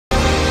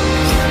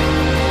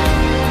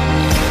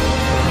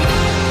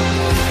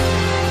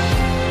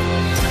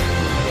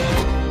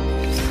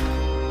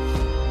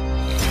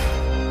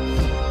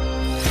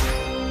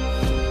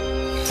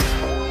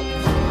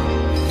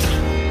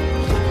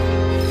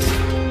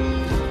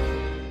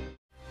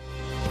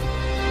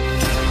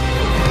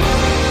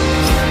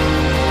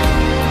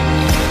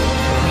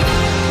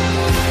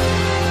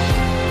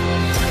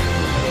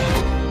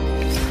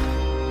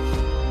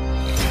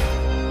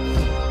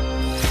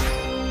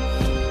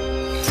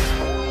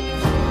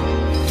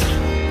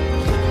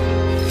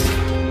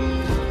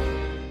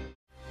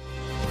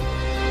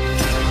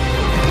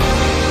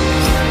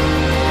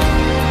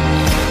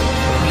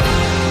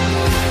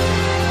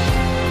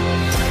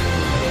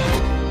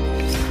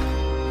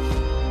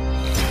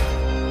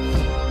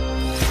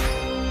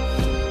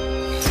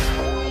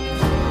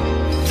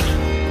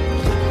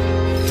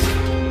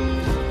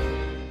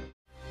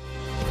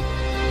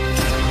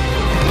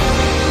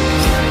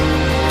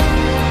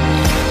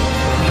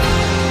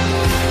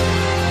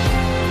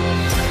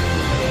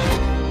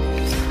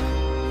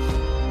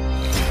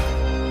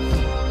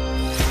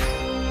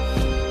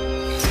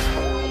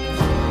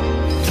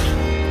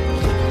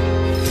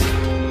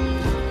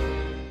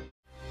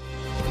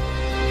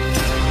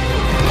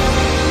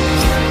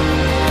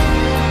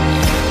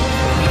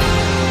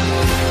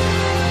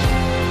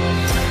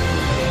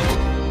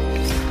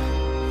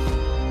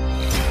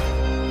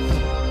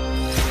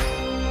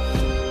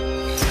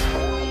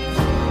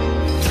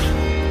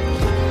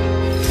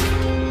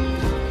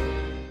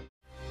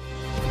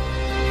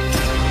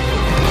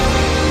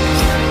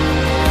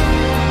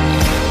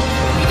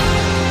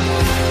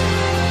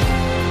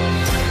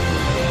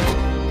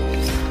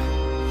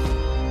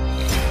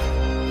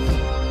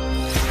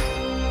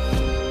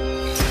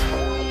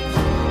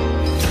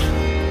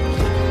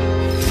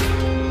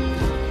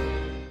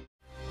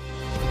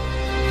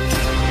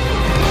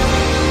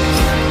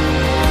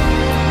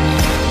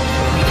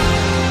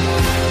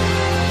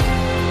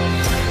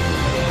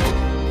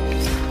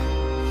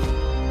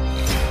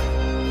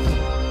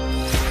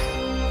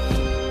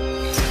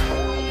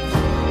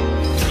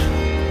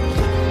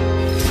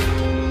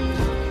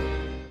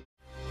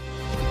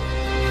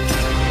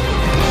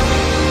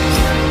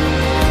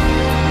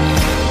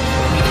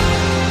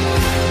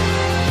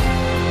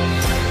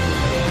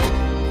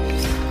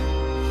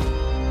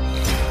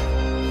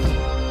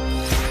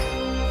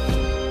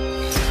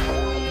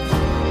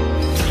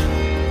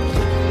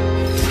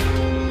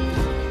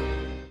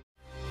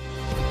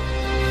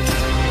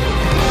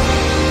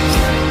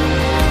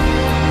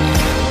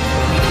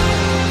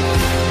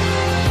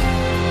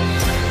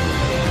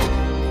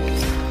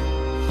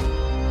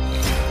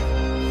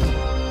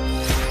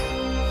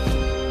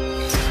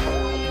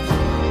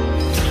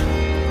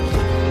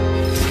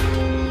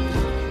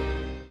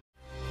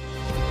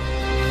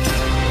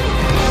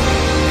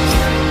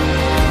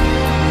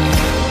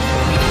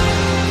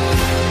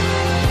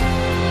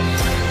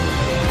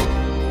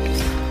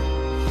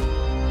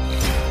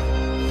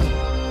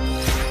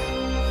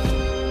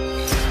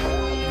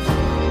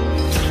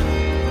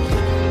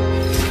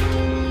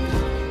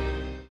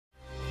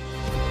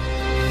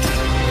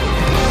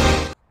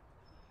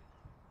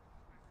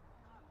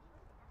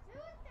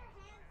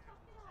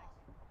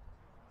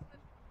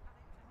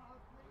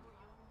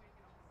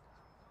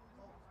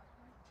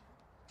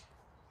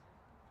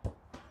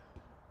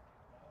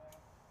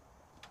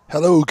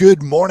Hello,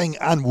 good morning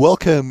and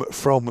welcome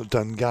from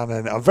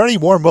Dungannon. A very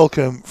warm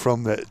welcome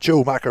from the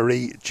Joe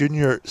Macquarie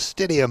Junior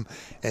Stadium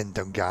in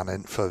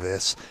Dungannon for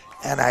this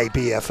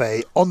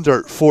NIBFA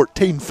Under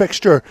 14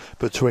 fixture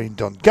between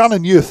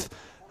Dungannon Youth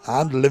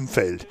and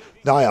Linfield.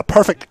 Now a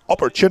perfect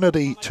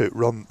opportunity to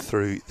run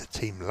through the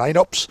team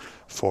lineups.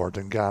 For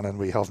Dungannon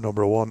we have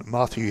number 1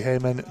 Matthew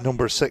Heyman,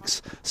 number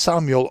 6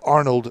 Samuel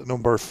Arnold,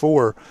 number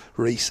 4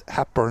 Reese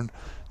Hepburn,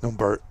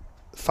 number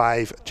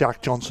 5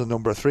 Jack Johnson,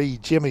 number 3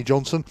 Jamie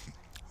Johnson,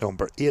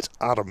 number 8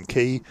 Adam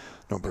Key,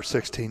 number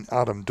 16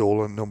 Adam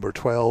Dolan, number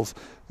 12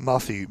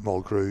 Matthew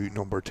Mulgrew,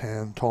 number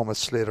 10 Thomas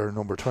Slater,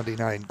 number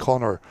 29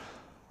 Connor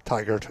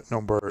Taggart,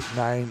 number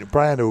 9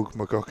 Brian Oak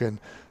McGuckin,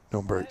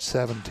 number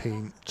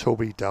 17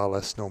 Toby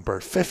Dallas,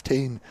 number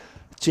 15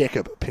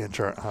 Jacob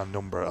Painter, and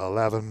number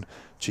 11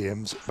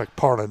 James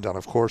McParland. And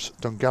of course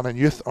Dungannon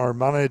Youth are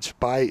managed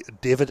by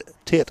David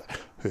Tate,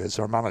 who is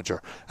our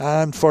manager.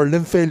 And for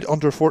Linfield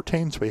under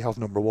 14s we have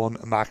number 1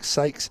 Max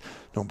Sykes,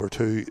 number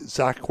 2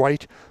 Zach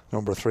White,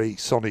 number 3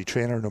 Sonny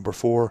Trainer, number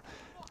 4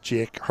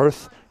 Jake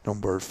Hirth,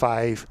 number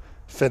 5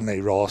 Finlay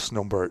Ross,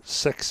 number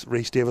 6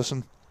 Rhys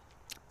Davison,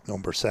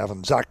 number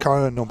 7 Zach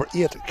Cowan, number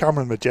 8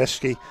 Cameron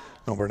Majeski,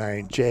 number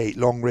 9 Jay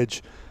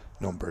Longridge,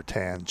 number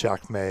 10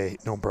 Jack May,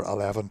 number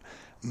 11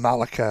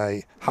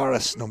 Malachi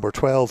Harris, number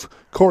 12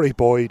 Corey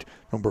Boyd,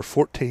 number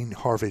 14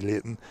 Harvey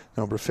Layton,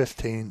 number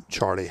 15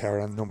 Charlie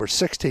Heron, number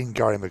 16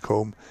 Gary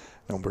McComb,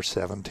 number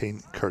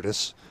 17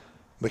 Curtis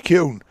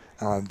McCune.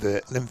 And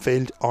the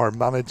Linfield are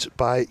managed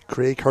by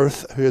Craig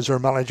Hirth, who is our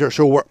manager.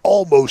 So we're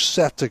almost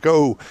set to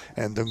go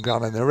in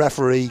Dungannon. The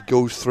referee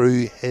goes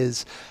through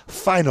his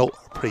final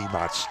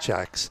pre-match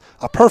checks.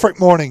 A perfect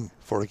morning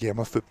for a game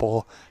of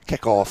football.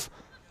 Kick-off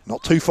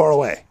not too far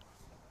away.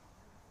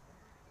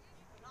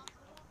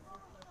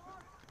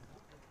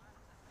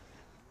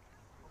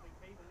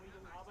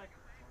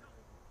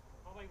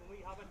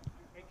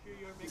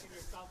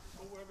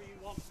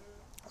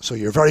 So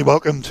you're very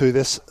welcome to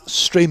this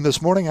stream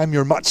this morning. I'm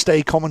your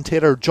matchday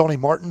commentator Johnny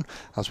Martin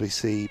as we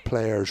see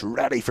players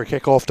ready for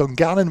kick-off.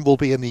 Dungannon will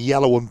be in the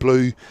yellow and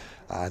blue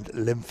and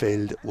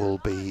Linfield will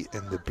be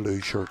in the blue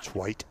shirts,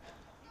 white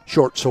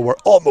shorts. So we're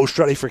almost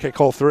ready for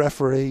kick-off. The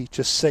referee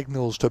just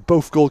signals to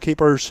both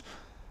goalkeepers.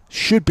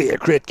 Should be a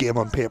great game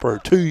on paper.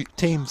 Two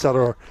teams that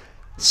are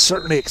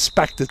certainly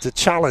expected to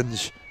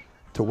challenge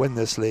to win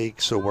this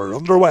league. So we're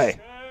underway.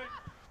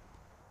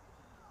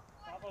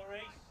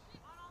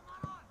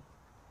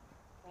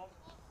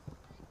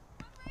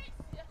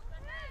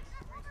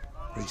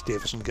 Rhys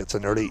Davison gets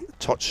an early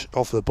touch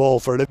off the ball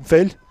for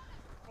Linfield.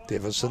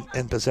 Davison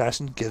in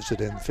possession, gives it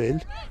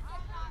infield.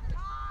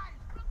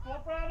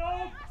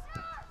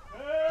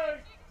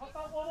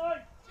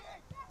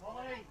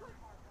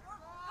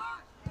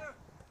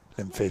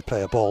 Linfield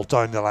play a ball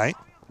down the line.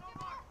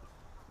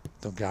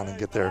 Dungannon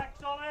get their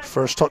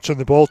first touch on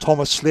the ball.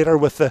 Thomas Slater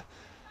with the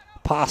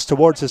pass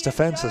towards his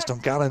defence as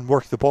Dungannon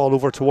work the ball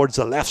over towards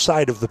the left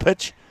side of the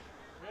pitch.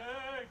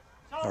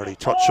 Early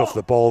touch off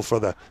the ball for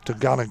the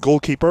Dungannon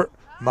goalkeeper,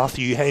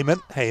 Matthew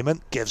Heyman. Heyman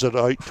gives it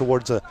out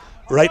towards the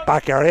right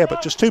back area,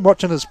 but just too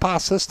much in his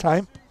pass this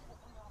time.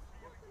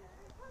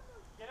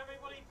 Get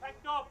everybody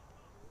picked up.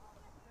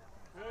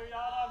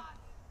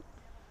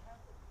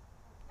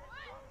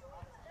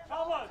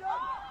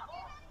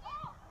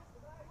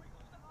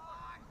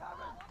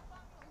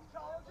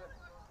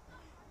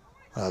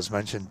 As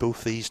mentioned,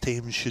 both these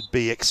teams should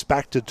be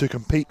expected to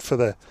compete for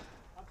the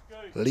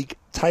league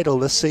title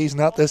this season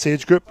at this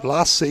age group.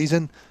 Last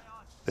season,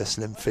 this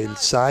Linfield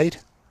side,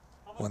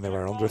 when they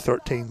were under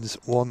 13s,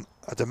 won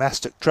a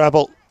domestic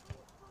treble.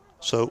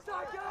 So,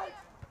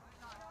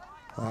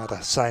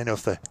 a sign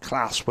of the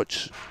class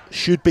which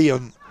should be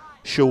on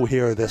show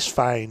here this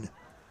fine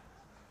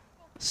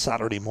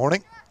Saturday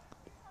morning.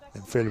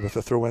 Linfield with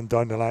a throw in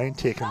down the line,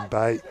 taken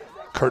by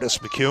Curtis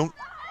McCune.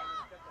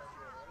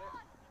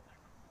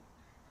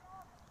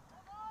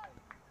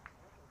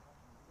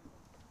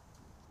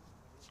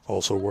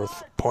 Also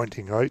worth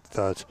pointing out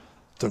that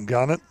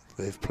Dungannon,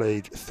 they've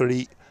played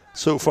 3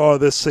 so far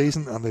this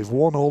season and they've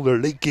won all their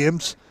league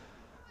games.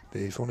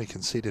 They've only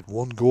conceded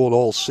 1 goal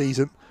all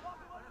season.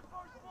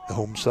 The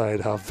home side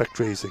have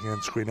victories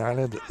against Green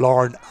Island,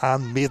 Larne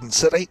and Maiden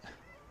City.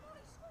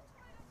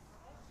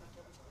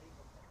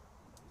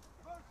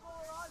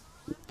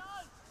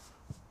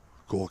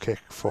 Goal kick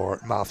for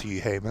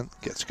Matthew Heyman,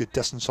 gets good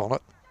distance on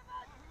it.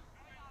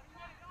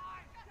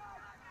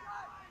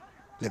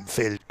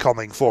 Linfield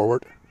coming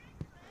forward.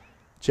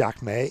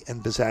 Jack May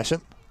in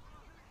possession.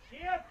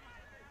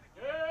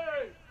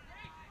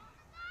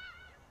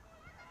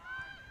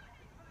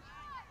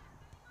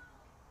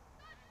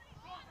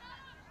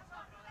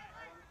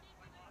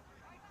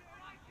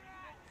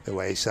 The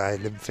away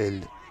side,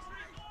 Linfield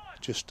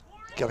just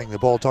getting the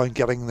ball down,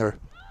 getting their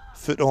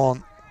foot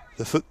on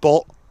the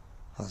football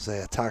as they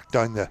attack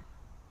down the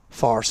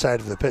far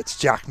side of the pitch.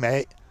 Jack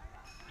May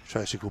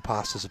tries to go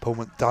past his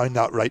opponent down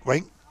that right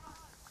wing.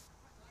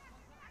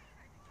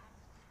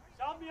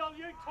 Samuel,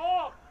 you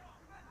talk.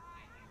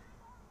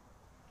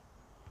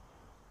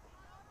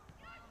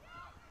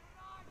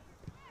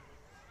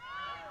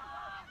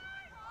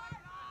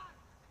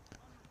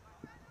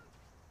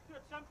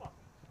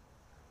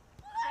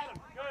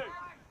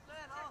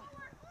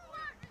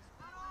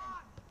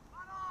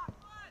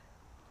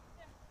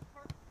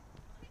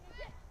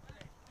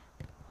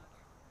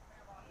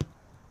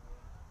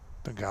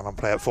 Dungannon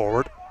play it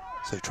forward.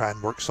 So they try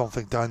and work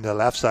something down the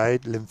left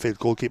side. Linfield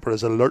goalkeeper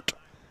is alert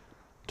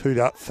to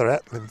that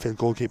threat. Linfield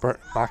goalkeeper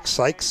Max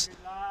Sykes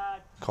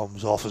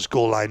comes off his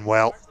goal line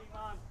well.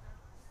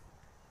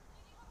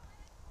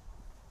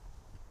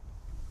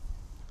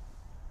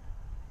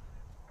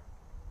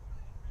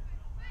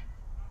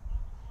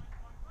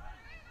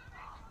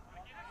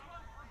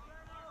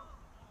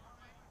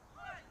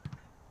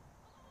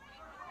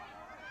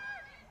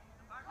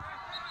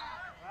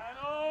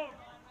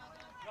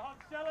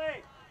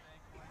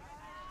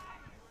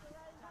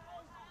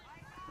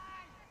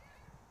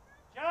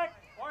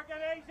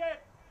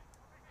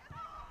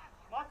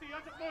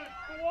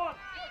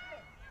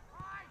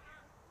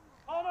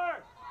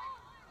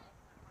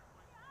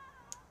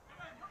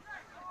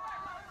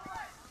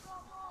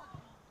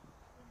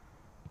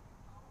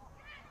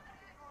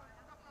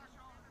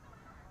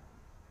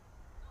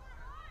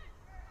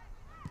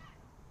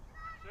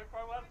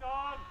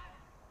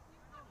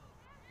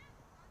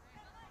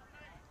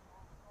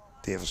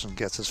 Davison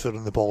gets his foot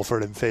on the ball for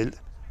Linfield.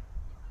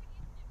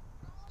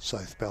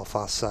 South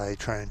Belfast side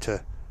trying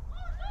to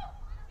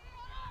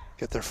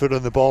get their foot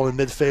on the ball in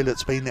midfield.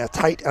 It's been a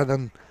tight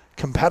and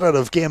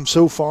competitive game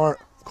so far.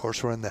 Of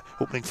course, we're in the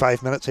opening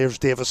 5 minutes. Here's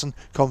Davison,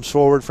 comes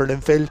forward for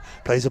Linfield,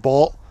 plays a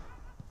ball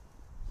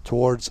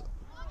towards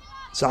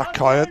Zach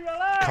Cowan.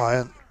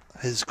 Cowan,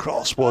 his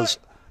cross was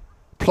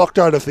plucked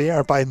out of the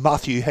air by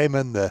Matthew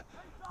Heyman, the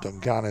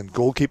Dungannon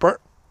goalkeeper.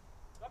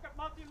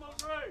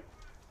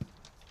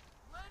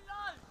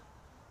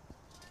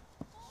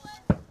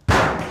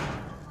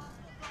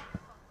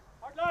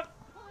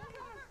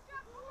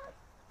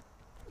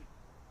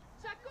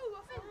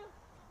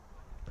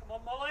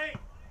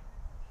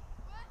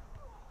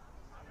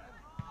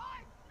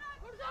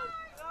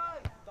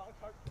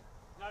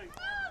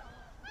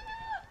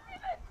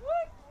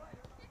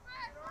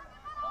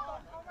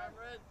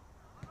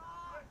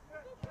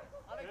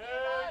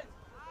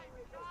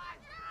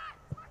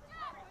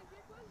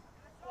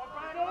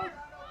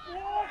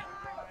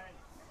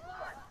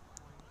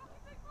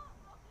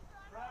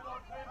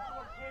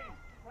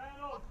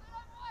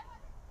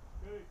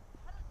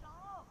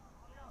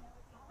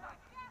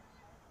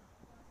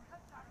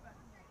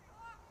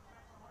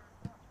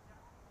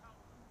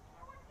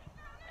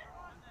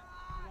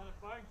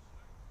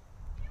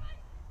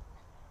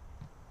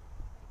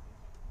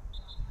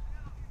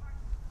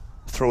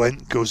 Throw in,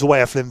 goes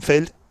away off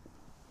Linfield.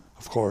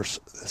 Of course,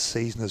 this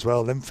season as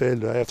well,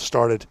 Linfield have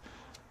started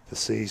the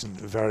season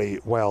very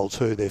well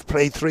too. They've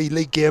played 3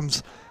 league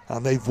games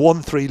and they've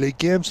won 3 league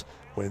games.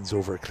 Wins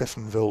over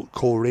Cliftonville,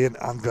 Coleraine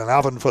and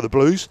Glenavon for the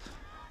Blues.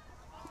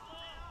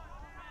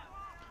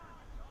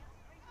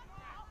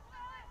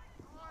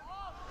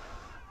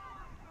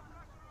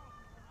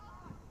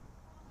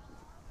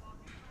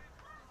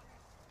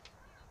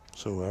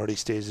 So early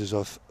stages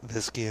of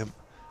this game,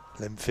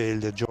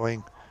 Linfield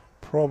enjoying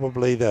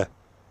probably the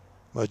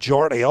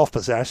majority of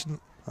possession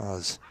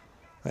as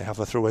they have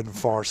a throw in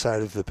far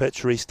side of the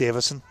pitch. Rhys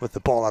Davison with the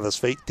ball at his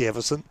feet.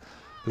 Davison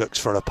looks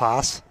for a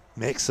pass,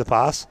 makes the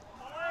pass.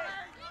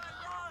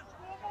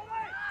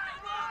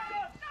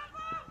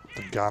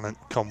 Dungannon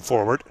come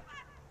forward.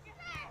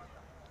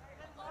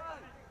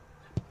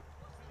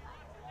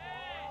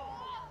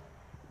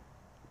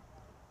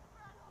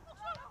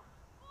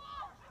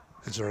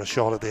 Is there a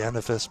shot at the end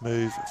of this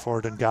move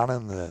for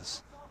Dungannon?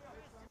 This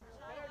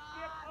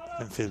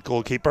Linfield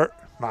goalkeeper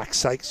Max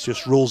Sykes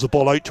just rolls the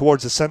ball out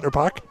towards the centre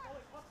back.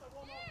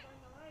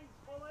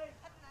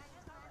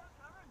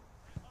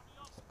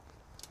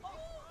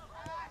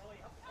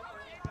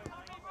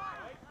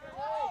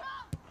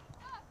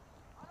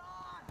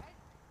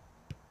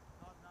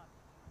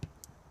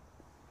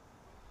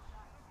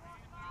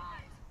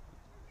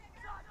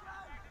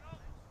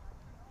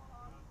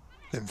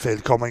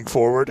 Linfield coming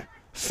forward.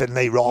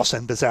 Finlay Ross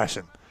in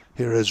possession.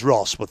 Here is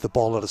Ross with the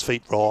ball at his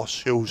feet. Ross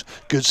shows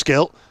good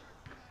skill.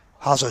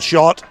 Has a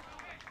shot.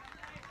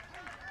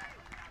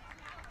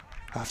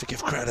 I have to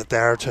give credit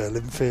there to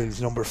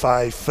Linfield's number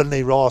 5,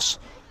 Finlay Ross,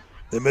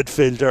 the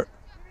midfielder.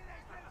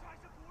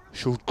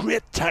 Showed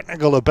great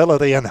technical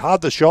ability and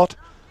had the shot.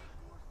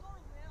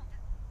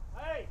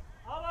 Hey,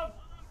 Alan!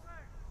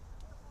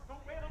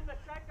 Don't wait on the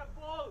second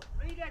ball.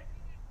 Read it.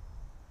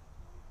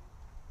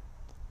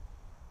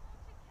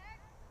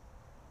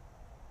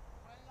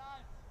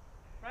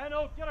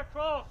 Renault, get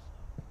across.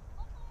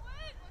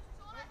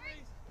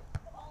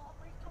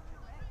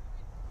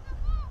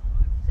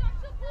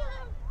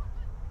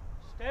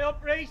 Stay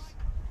up, Reese.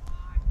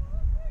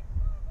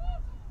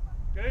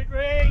 Good,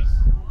 Reese.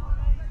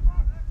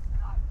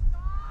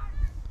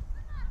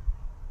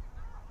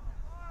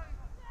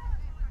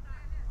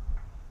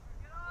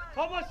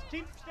 Thomas,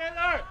 keep stay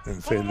there.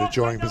 Linfield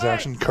enjoying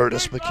possession.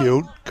 Curtis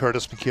McCune.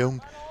 Curtis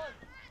McCune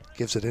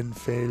gives it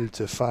infield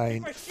to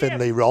find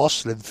Finlay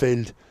Ross.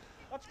 Linfield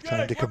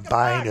trying to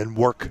combine and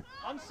work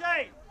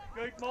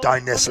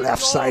down this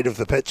left side of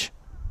the pitch.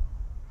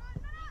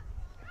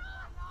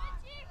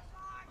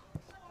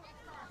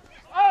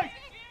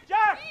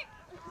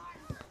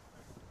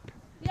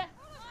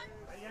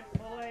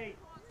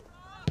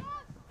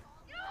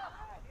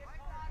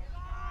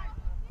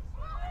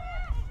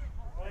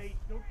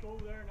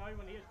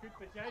 Good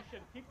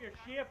possession. Keep your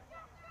shape.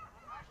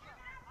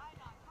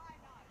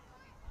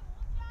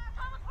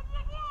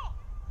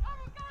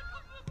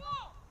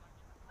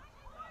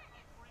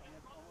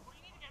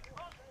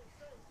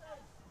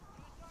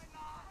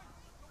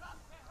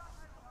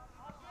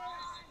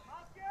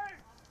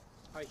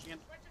 Hi, Shane.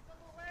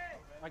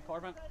 Hi,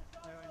 Corbin.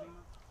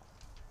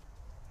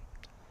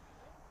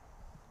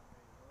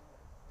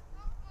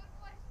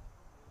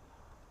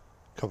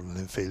 Couple of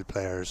Linfield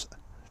players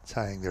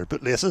tying their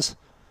bootlaces.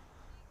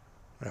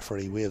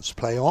 Referee waves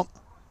play on.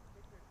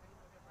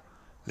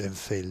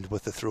 Linfield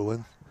with the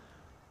throw-in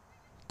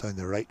down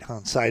the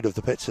right-hand side of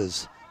the pitch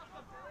as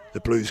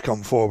the Blues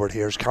come forward.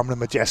 Here's Cameron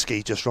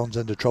Majeski, just runs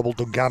into trouble.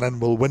 Dungannon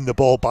will win the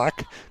ball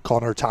back.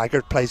 Connor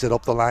Taggart plays it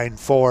up the line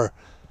for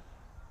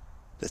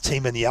the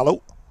team in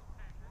yellow.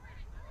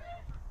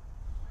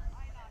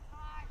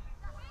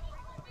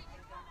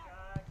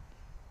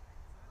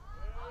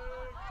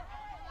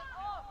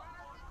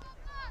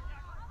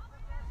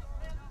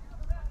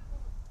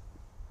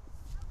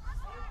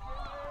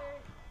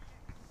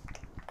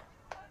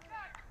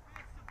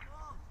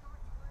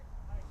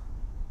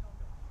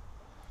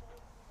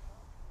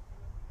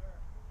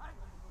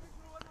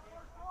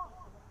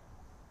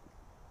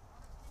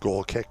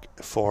 Goal kick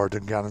for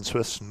Dungannon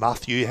Swiss.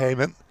 Matthew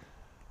Heyman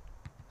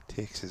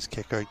takes his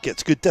kick out,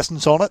 gets good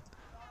distance on it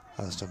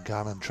as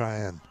Dungannon try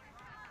and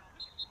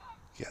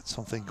get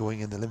something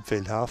going in the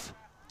Linfield half.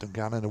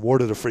 Dungannon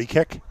awarded a free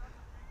kick.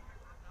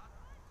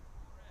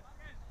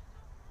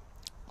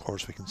 Of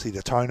course, we can see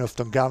the town of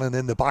Dungannon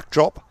in the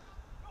backdrop.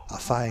 A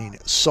fine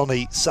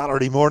sunny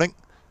Saturday morning.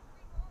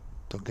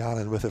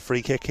 Dungannon with a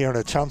free kick here and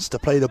a chance to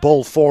play the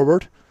ball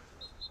forward.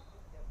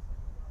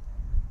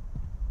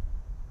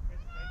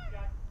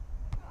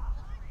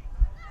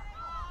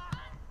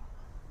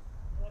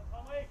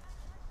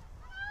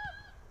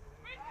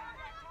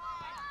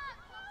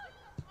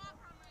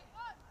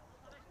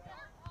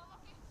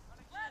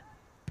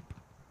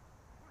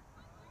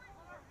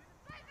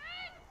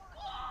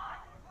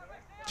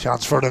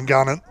 Chance for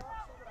Dungannon.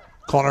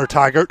 Connor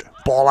Taggart,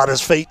 ball at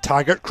his feet.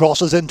 Taggart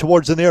crosses in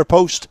towards the near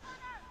post.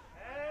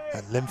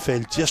 And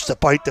Linfield just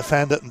about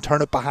defend it and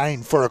turn it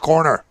behind for a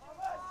corner.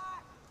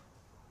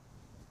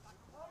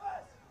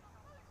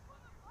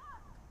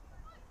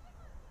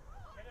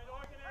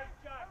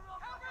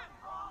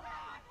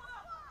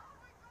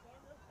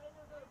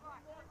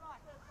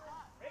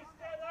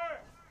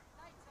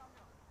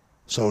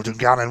 So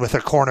Dungannon with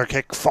a corner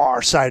kick,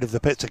 far side of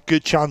the pitch. A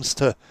good chance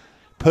to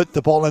put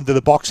the ball into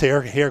the box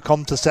here. Here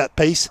comes the set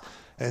piece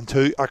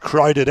into a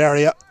crowded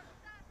area.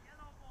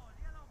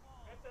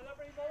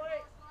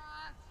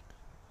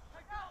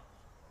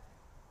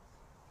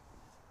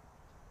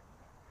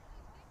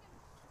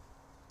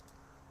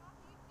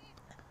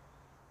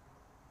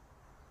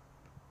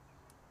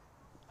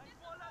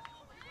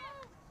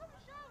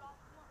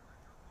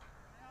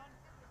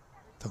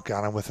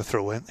 Dungannon with a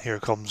throw in. Here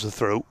comes the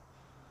throw.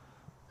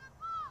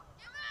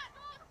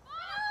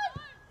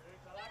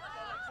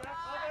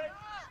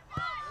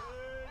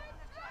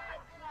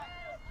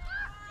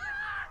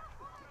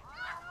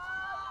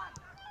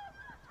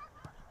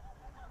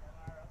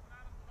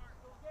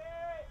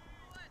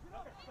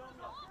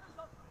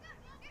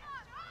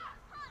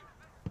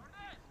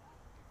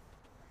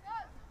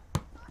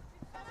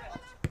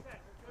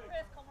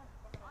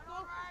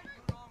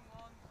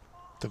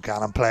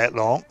 Dungannon play it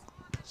long.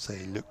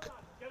 Say look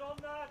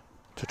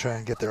to try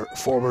and get their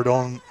forward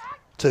on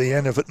to the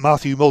end of it.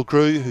 Matthew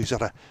Mulgrew, who's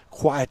had a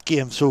quiet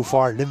game so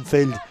far.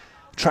 Linfield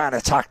trying to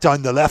attack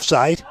down the left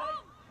side.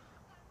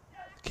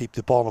 Keep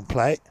the ball in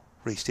play.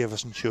 Rhys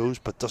Davison shows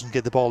but doesn't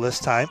get the ball this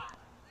time.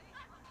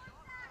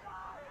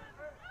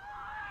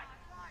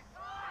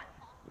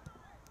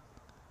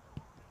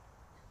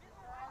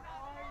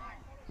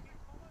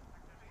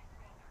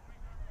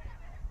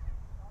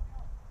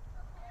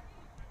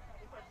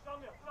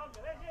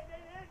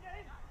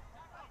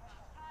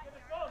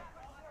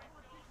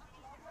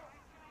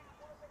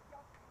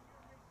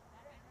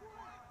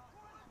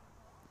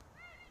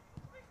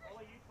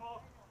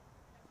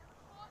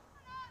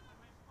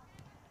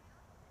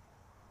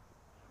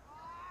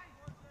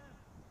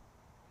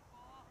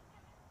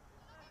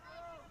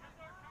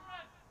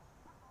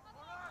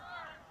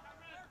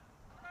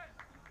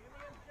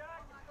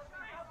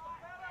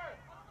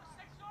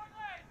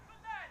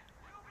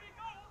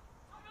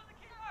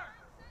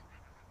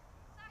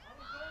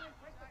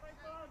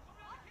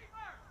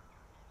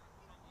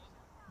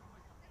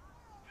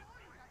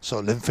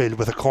 So Linfield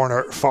with a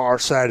corner far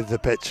side of the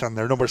pitch, and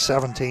their number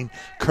 17,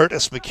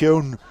 Curtis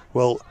McKeown,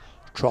 will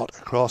trot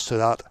across to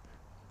that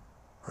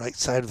right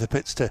side of the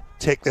pitch to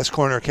take this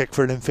corner kick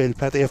for Linfield.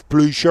 Plenty of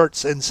blue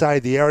shirts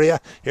inside the area.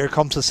 Here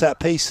comes the set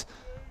piece.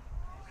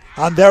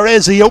 And there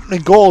is the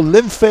opening goal.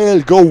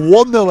 Linfield go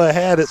 1-0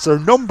 ahead. It's their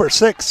number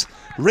 6,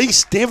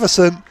 Rhys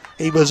Davison.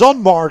 He was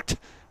unmarked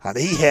and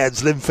he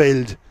heads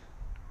Linfield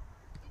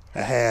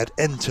ahead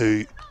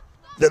into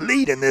the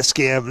lead in this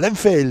game.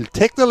 Linfield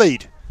take the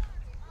lead.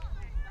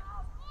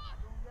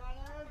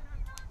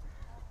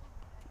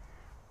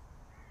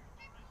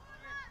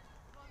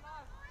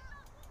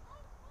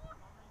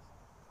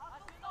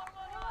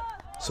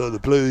 So the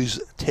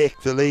Blues take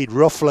the lead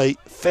roughly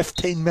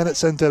 15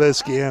 minutes into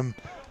this game.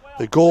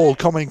 The goal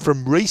coming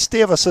from Rhys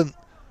Davison.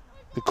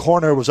 The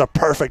corner was a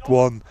perfect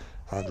one,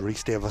 and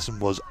Rhys Davison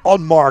was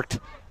unmarked.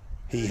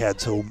 He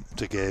heads home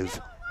to give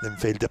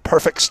Linfield a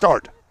perfect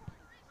start.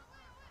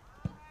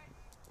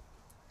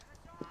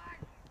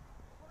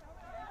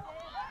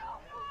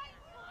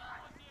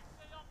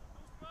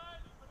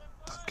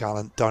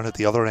 Dungannon down at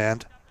the other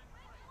end,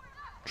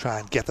 try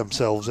and get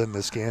themselves in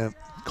this game.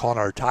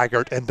 Connor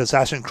Taggart in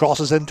possession,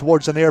 crosses in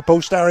towards the near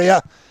post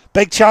area.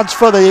 Big chance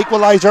for the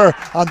equaliser,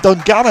 and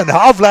Dungannon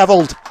have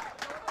levelled.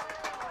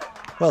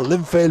 Well,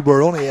 Linfield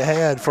were only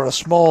ahead for a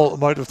small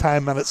amount of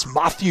time, and it's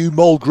Matthew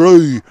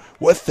Mulgrew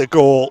with the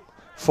goal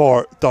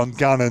for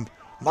Dungannon.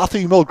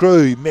 Matthew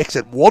Mulgrew makes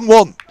it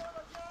 1-1.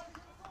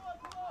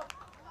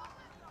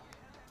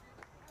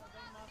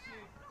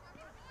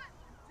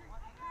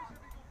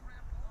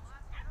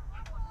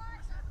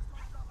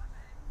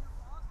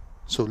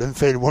 So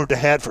Linfield weren't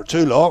ahead for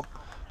too long,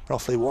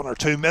 roughly 1 or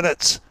 2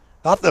 minutes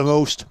at the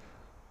most.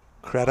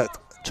 Credit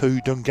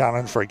to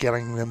Dungannon for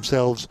getting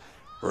themselves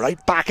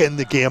right back in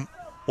the game.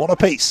 One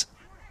apiece.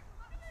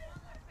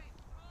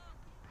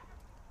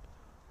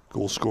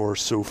 Goal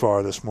scorers so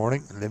far this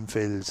morning.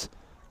 Linfield's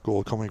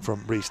goal coming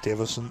from Rhys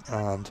Davison,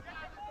 and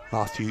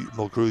Matthew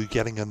Mulgrew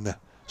getting in the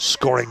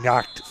scoring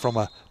act from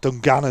a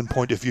Dungannon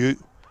point of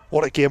view.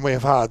 What a game we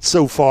have had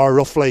so far,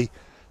 roughly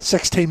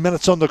 16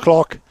 minutes on the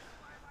clock.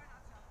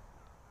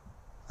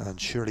 And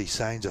surely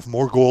signs of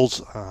more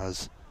goals,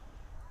 as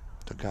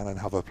Dungannon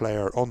have a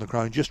player on the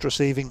ground just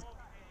receiving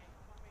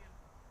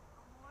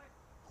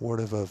word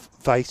of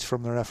advice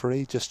from the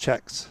referee. Just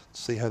checks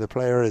to see how the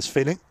player is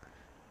feeling.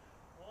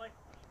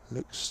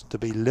 Looks to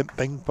be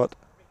limping, but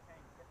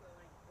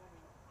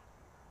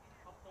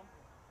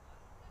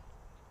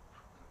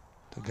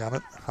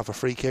Dungannon have a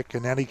free kick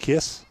in any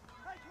case.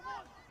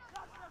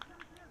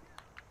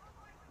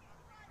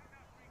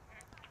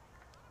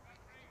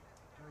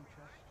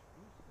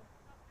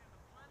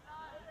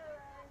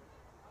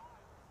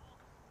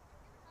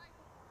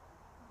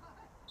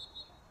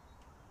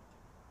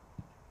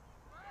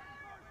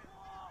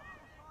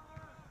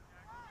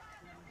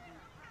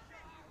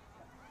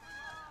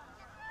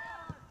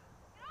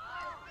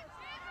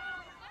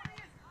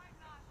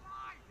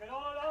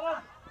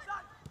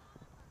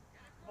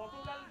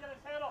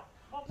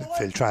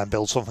 Linfield try and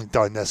build something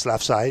down this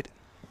left side.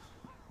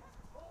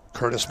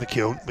 Curtis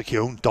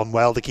McKeown done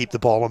well to keep the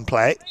ball in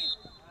play.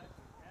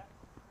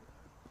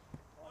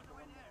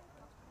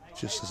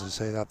 Just as I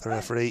say that, the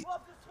referee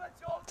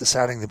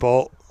deciding the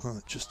ball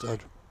just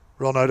had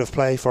run out of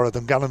play for a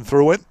Dungannon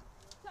throw in.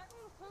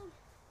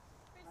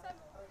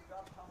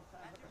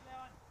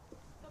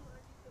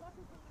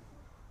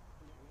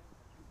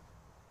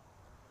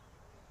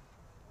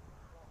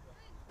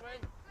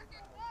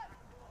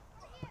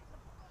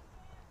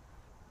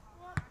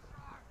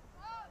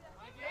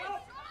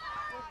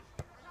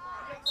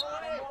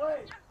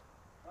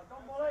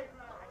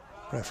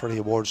 Referee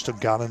awards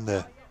Dungannon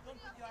the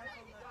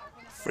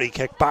free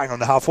kick bang on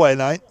the halfway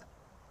line.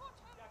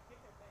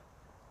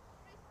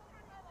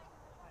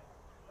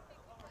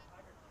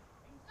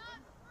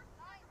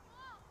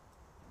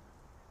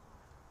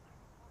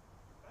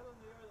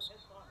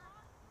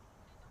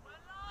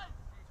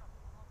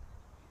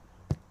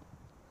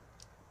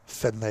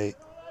 Finlay,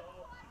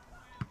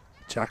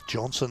 Jack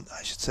Johnson,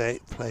 I should say,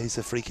 plays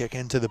the free kick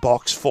into the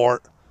box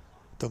for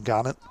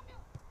Dungannon.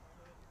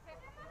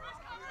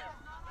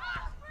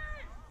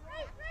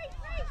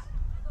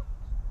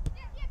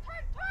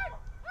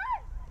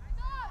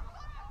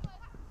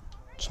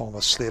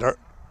 Thomas Slater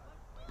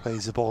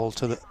plays the ball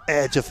to the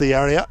edge of the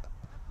area.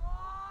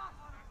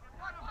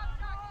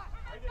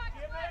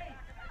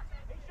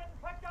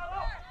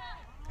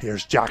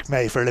 Here's Jack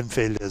May for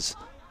Linfield as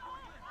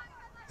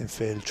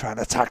Linfield trying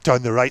to attack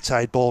down the right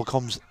side. Ball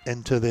comes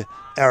into the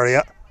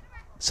area.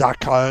 Zach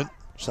Cowan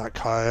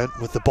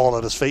with the ball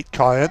at his feet.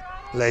 Cowan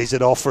lays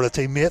it off for a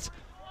teammate.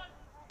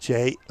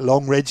 Jay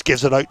Longridge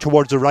gives it out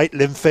towards the right.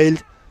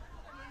 Linfield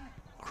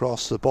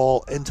cross the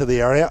ball into the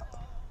area.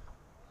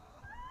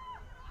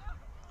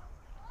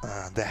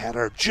 And the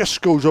header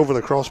just goes over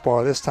the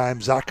crossbar. This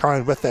time Zach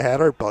Cowan with the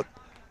header, but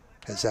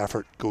his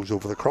effort goes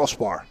over the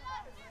crossbar.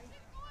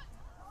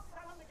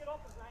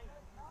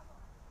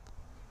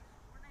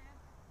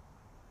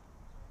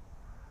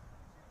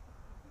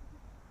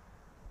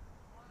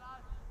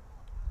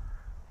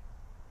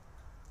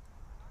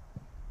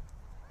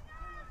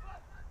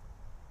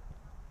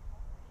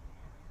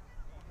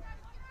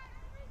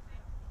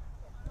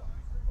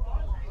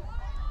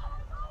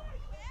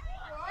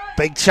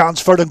 Big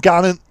chance for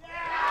Dungannon.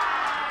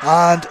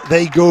 And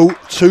they go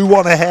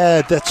 2-1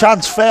 ahead. The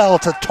chance fell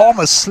to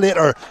Thomas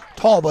Slater.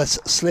 Thomas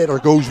Slater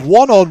goes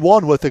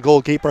one-on-one with the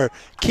goalkeeper,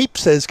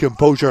 keeps his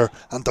composure,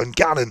 and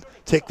Dungannon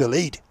take the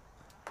lead.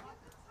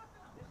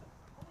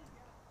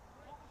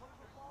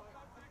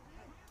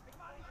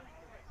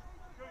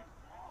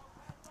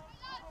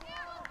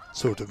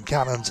 So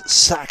Duncannon's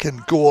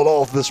second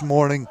goal of this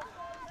morning.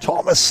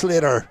 Thomas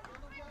Slater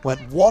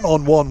went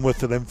one-on-one with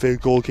the Linfield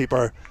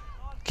goalkeeper,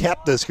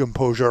 kept his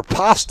composure,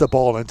 passed the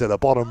ball into the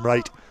bottom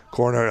right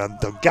corner, and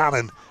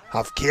Dungannon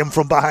have came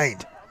from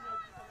behind.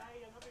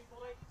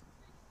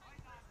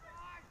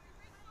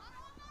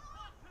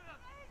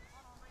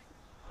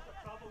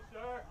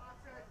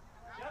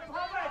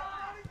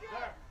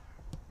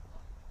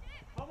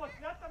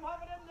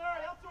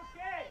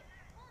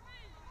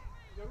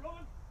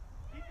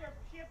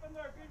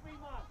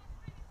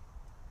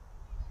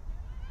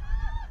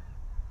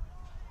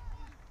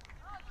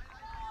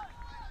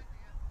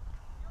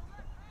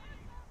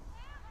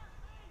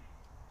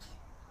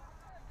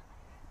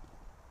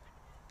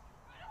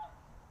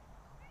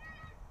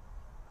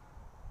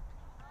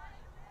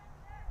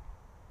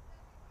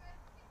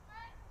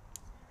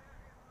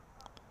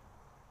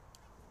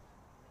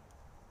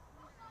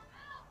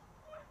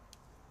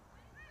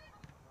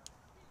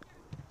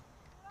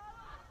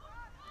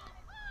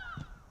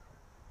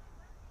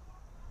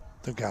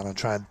 Dungannon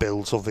try and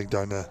build something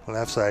down the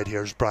left side.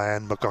 Here's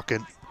Brian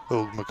McCucken,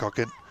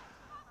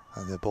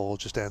 and the ball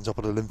just ends up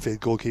at the Linfield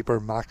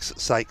goalkeeper Max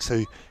Sykes,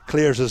 who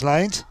clears his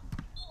lines.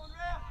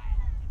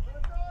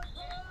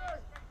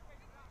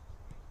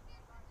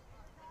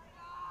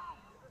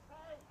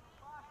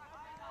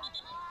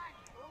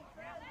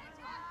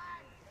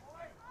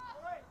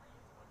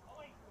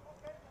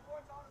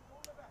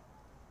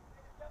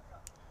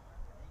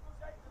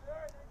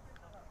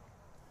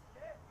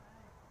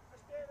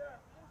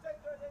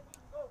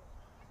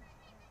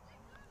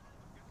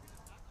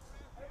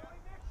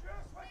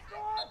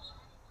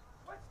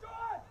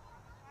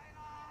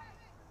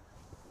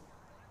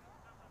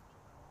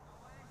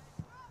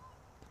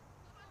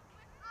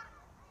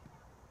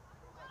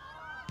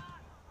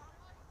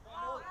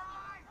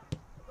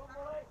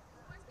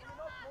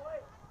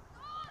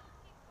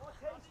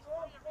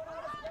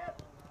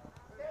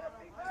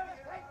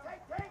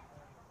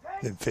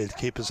 Linfield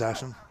keep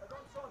possession.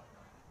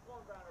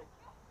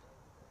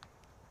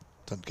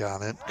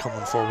 Dungannon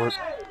coming forward.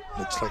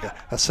 Looks like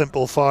a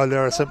simple foul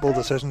there, a simple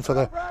decision for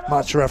the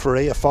match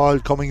referee. A foul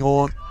coming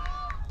on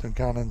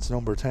Dungannon's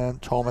number 10,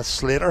 Thomas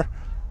Slater.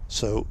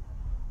 So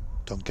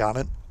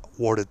Dungannon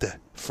awarded the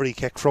free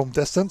kick from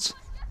distance.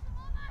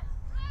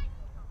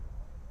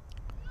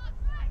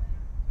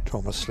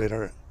 Thomas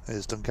Slater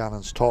is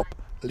Dungannon's top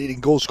leading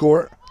goal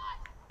scorer.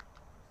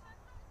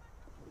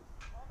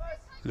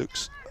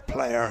 Looks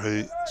player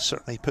who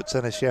certainly puts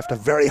in a shift, a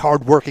very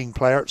hard working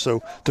player.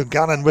 So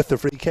Dungannon with the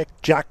free kick.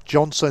 Jack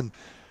Johnson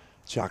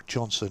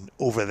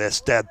over this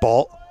dead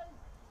ball.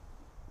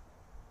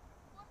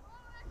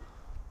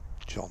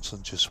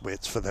 Johnson just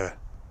waits for the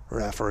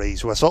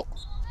referee's whistle.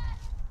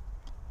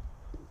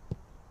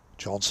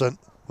 Johnson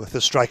with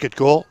the strike at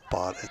goal,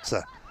 but it's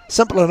a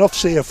simple enough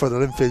save for the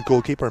Linfield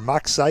goalkeeper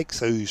Max Sykes,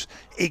 who's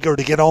eager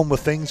to get on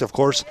with things. Of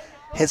course,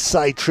 his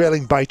side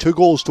trailing by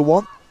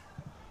 2-1.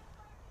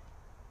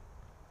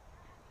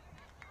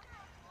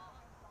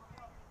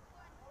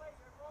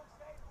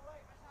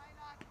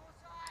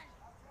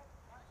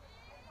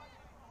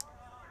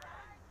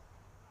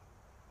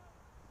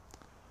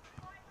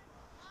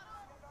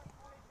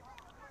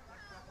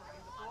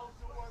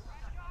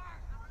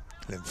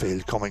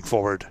 Linfield coming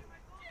forward.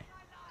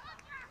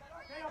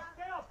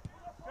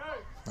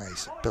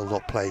 Nice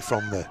build-up play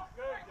from the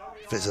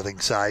visiting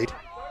side.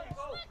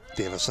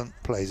 Davison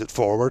plays it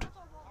forward.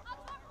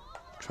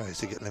 Tries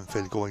to get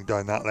Linfield going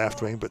down that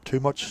left wing, but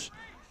too much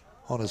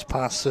on his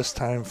pass this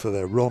time for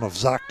the run of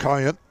Zach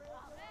Cowan.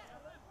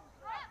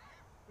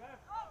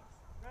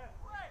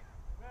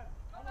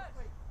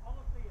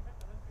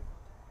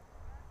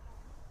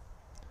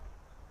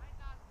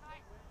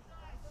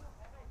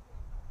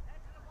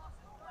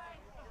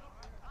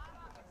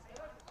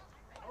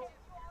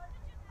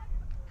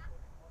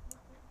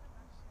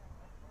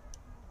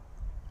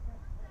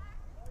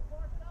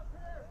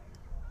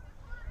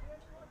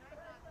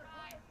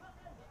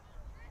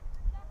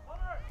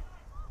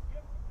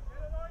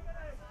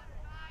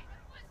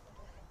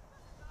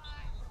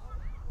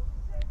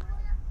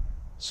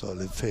 So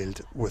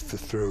Linfield with the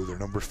throw. Their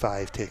number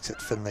 5 takes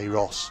it. Finlay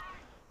Ross.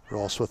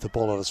 Ross with the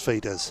ball at his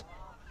feet.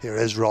 Here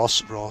is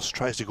Ross. Ross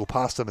tries to go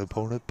past an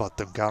opponent, but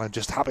Dungannon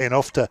just happy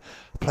enough to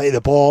play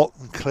the ball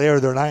and clear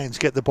their lines,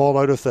 get the ball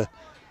out of the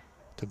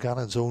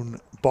Dungannon's own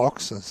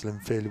box, as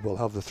Linfield will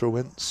have the throw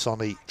in.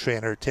 Sonny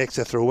Traynor takes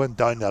the throw in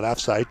down the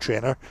left side.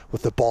 Traynor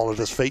with the ball at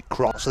his feet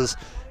crosses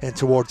in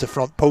towards the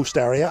front post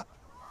area.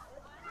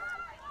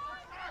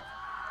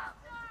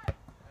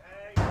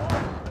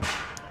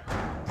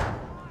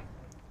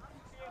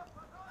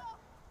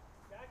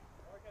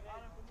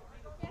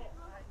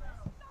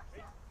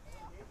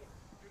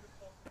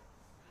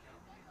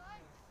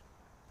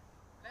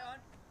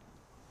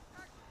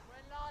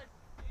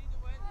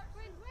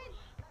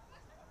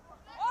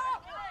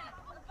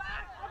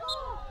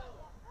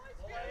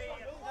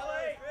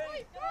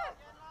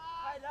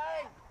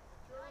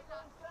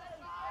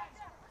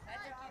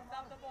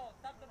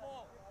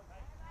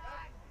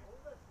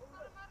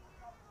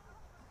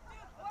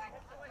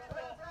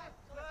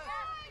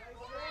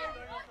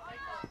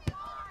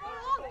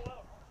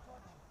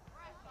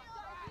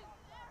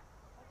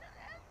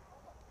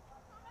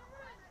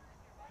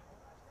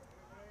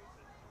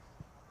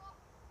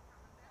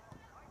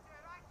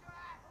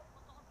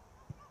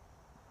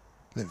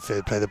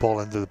 Linfield play the ball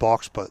into the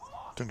box, but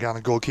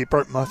Dungannon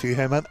goalkeeper Matthew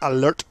Heyman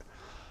alert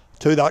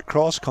to that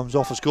cross, comes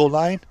off his goal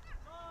line.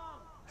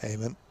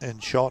 Heyman in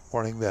shot,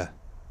 wearing the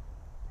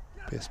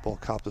baseball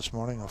cap this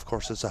morning. Of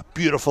course, it's a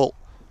beautiful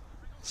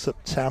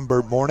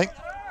September morning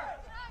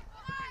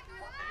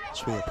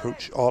as we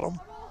approach autumn.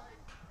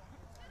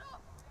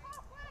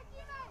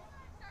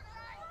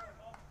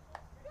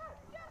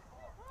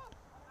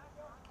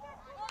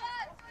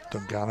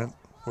 Dungannon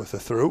with the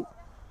throw.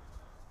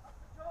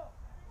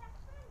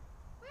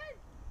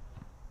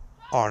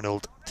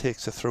 Arnold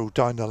takes the throw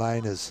down the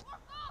line as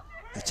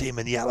the team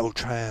in yellow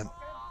try and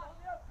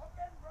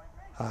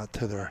add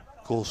to their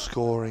goal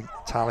scoring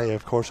tally.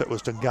 Of course, it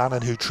was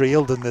Dungannon who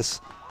trailed in this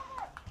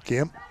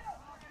game.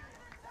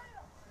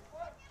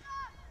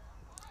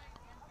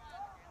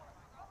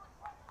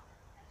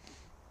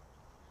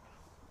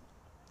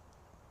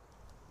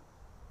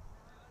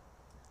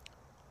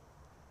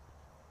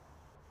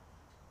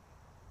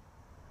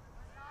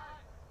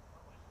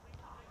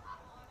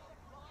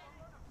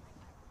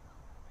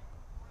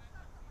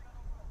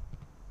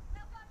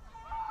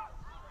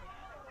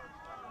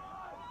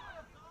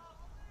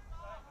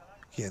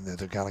 Again, the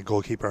Dungannon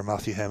goalkeeper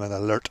Matthew Heyman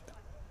alert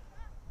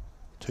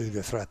to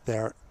the threat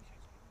there.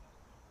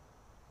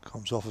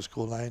 Comes off his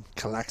goal line,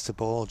 collects the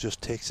ball,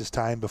 just takes his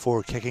time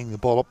before kicking the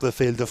ball up the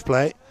field of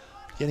play.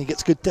 Again, he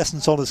gets good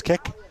distance on his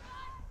kick.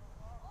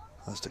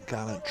 As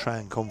Dungannon try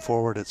and come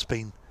forward, it's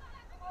been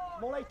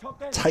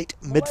tight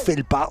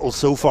midfield battle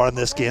so far in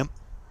this game.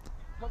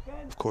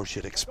 Of course,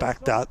 you'd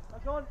expect that.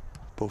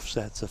 Both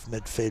sets of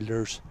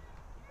midfielders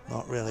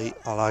not really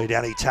allowed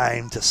any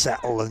time to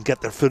settle and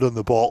get their foot on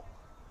the ball.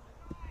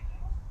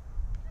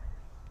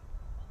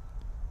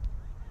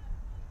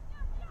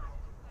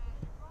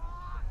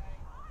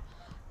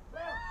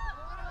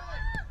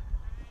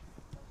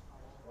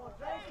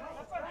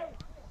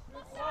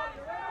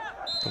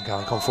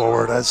 Dungannon come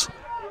forward as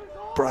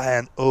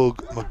Brian Og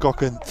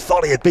McGuckin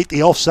thought he had beat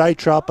the offside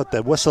trap, but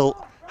the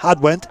whistle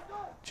had went.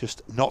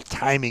 Just not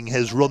timing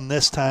his run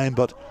this time,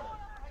 but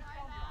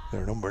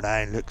their number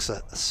 9 looks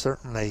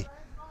certainly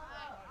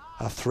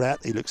a threat.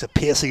 He looks a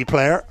pacey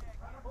player.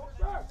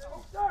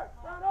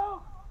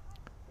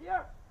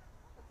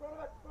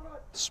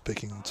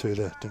 Speaking to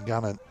the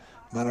Dungannon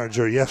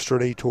manager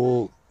yesterday,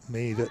 told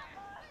me that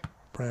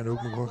Brian Og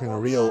McGuckin, a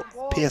real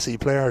pacey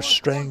player,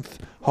 strength,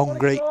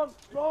 hungry.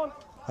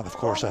 And of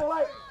course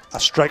a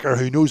striker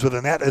who knows where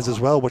the net is as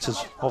well, which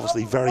is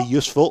obviously very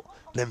useful.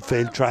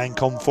 Linfield try and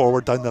come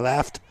forward down the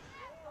left.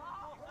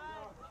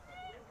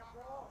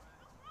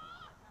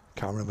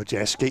 Cameron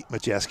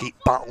Majeski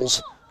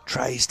battles,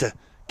 tries to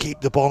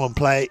keep the ball in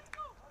play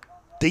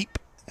deep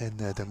in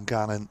the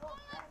Dungannon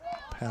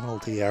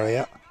penalty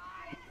area.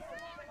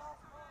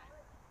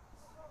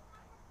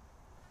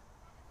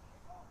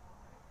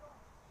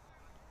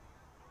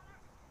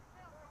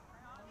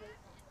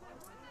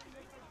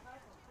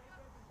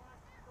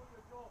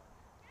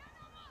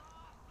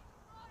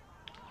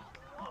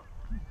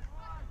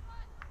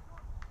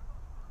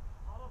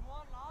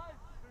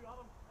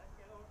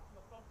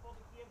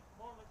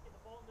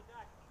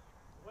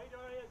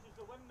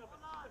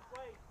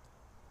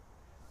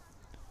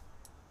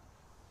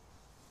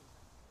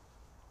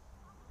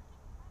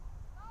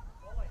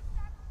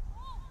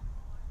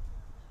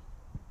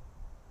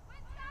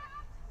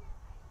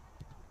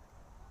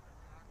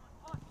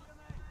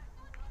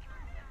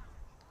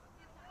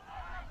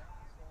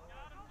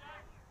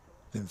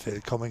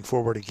 Linfield coming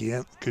forward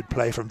again. Good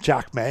play from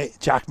Jack May.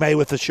 Jack May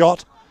with the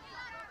shot.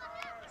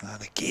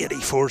 And again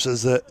he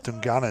forces the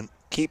Dungannon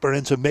keeper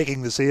into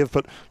making the save,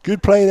 but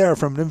good play there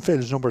from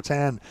Linfield's number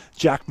 10,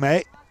 Jack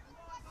May.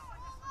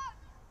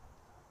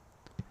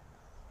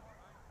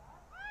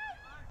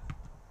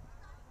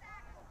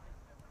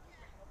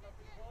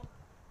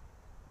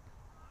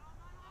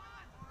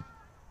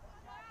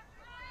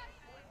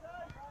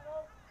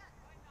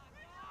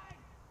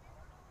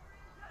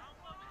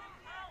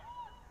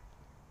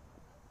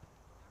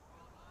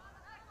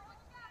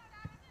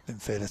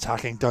 Linfield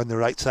attacking down the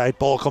right side,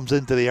 ball comes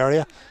into the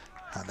area,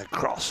 and the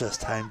cross this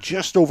time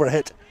just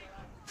overhit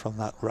from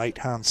that right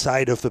hand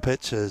side of the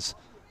pitch as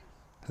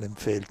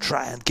Linfield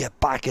try and get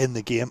back in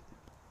the game.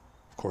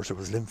 Of course, it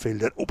was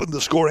Linfield that opened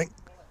the scoring.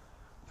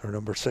 Their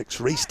number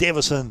 6, Rhys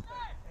Davison,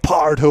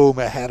 powered home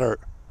a header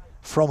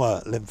from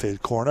a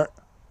Linfield corner,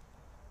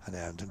 and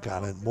then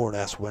Dungannon more or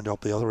less went up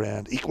the other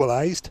end,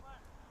 equalised,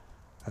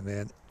 and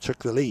then took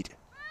the lead.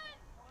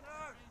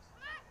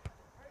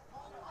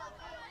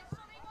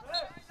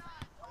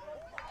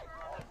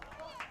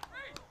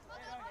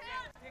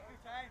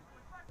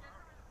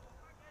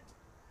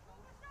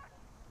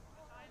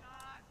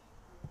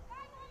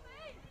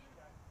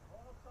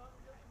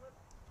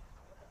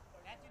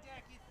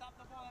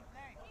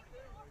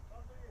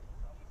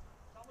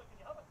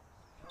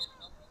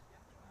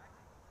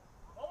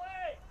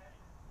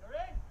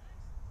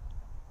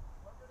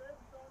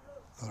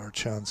 Another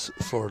chance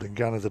for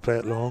Dungannon to play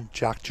it long.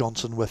 Jack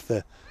Johnson with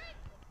the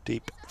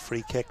deep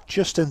free kick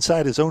just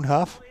inside his own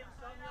half.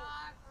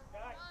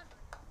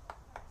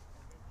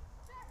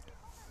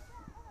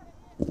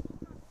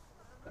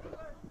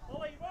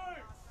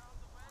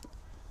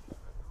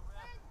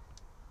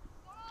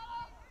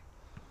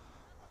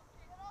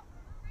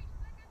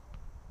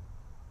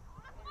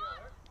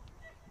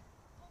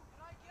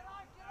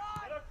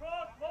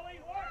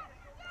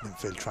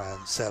 Linfield try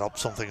and set up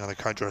something on a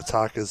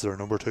counter-attack as their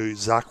number 2,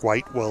 Zach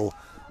White, will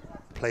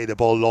play the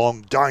ball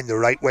long down the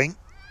right wing.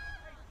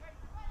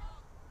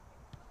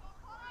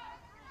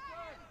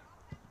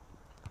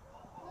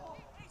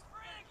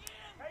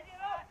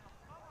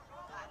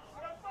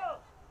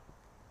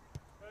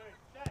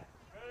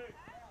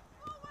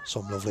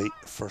 Some lovely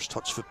first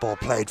touch football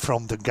played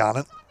from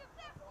Dungannon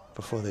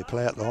before they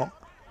play it long.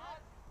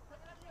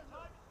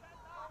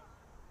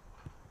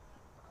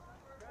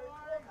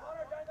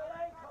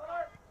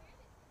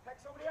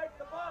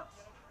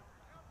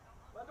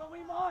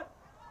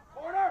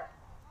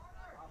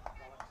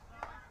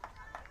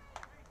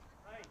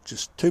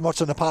 Just too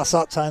much on the pass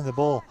that time. The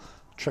ball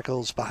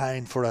trickles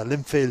behind for a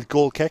Linfield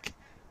goal kick.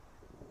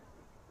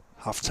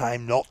 Half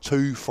time not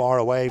too far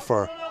away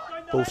for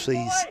both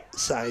these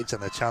sides,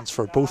 and a chance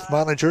for both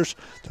managers,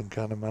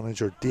 Dungannon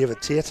manager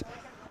David Tate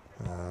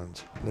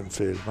and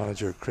Linfield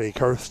manager Craig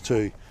Hirth,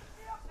 to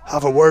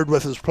have a word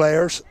with his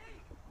players.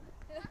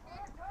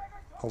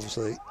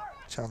 Obviously,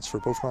 chance for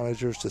both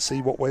managers to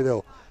see what way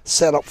they'll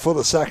set up for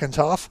the second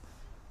half.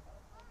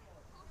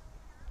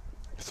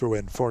 Throw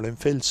in for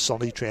Linfield.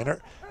 Sonny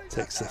Trainer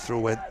takes the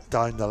throw in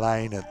down the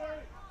line, and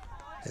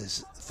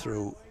his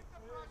throw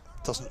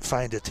doesn't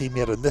find a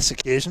teammate on this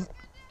occasion.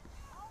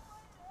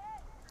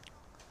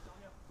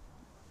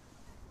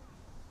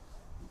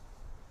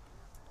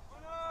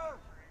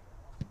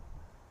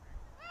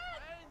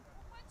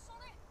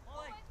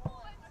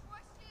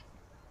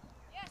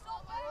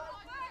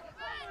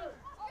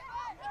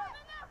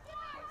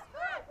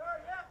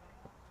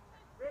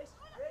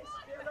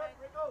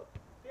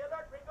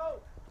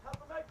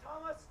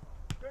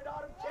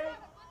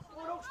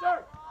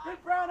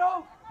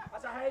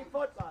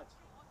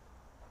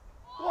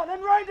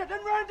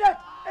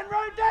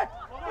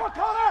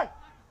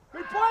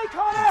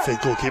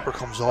 Linfield goalkeeper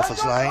comes off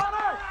his line.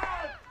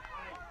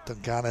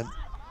 Dungannon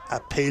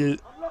appeal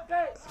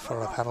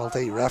for a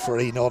penalty.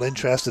 Referee not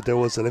interested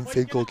though, as the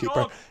Linfield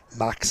goalkeeper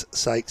Max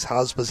Sykes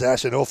has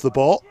possession of the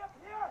ball.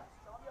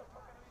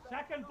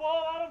 Second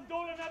ball, Adam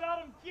Dolan and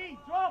Adam Key.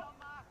 Drop.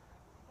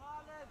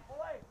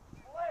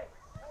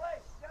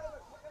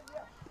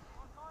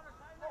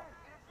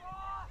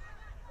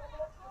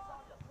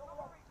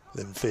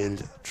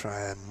 Linfield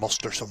try and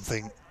muster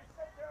something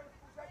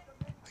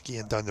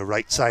again down the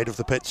right side of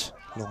the pitch.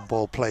 Long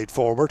ball played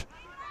forward.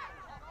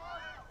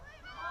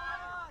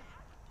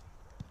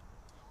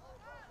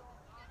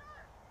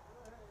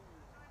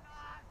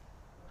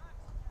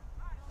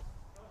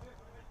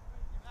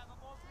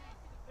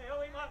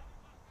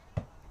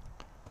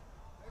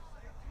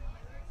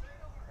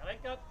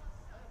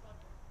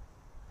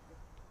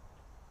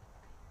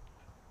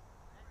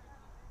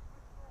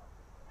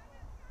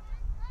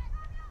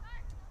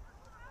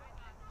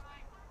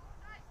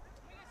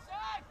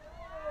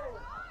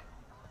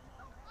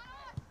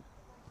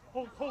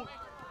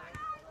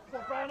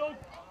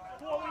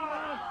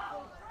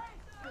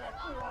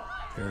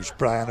 Here's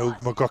Brian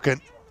O'Mcguckin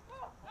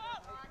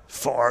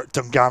for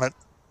Dungannon.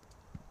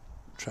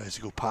 Tries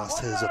to go past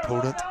his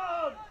opponent.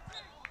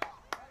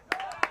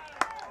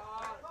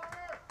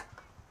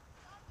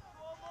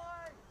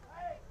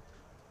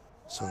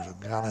 So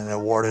Dungannon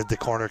awarded the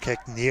corner kick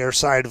near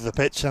side of the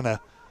pitch, and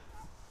a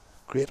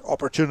great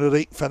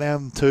opportunity for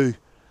them to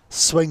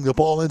swing the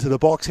ball into the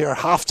box here.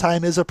 Half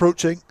time is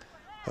approaching.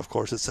 Of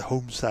course, it's the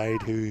home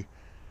side who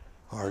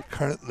are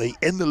currently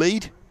in the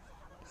lead,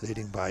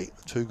 leading by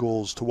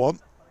 2-1.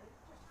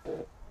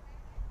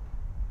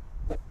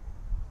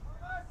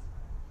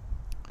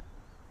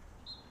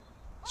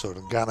 So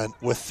Dungannon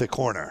with the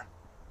corner.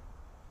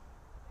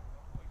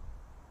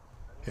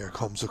 Here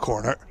comes the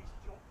corner.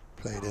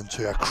 Played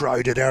into a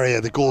crowded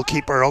area. The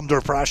goalkeeper under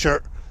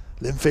pressure.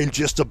 Linfield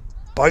just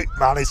about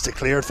managed to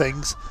clear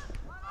things.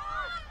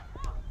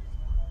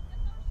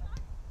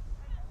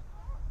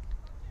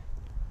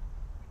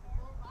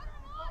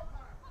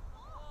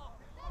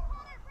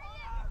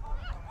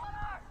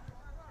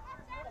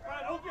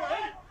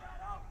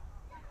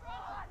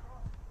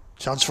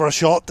 Chance for a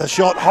shot. The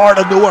shot hard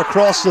and nowhere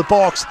across the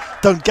box.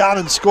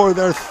 Dungannon scored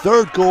their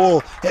 3rd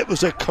goal. It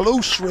was a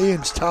close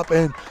range tap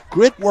in.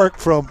 Great work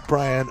from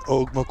Brian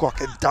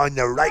O'Mcguckin down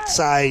the right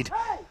side.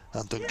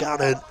 And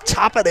Dungannon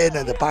tap it in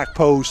at the back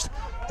post.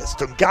 It's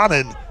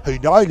Dungannon who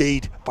now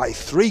lead by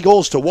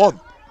 3-1.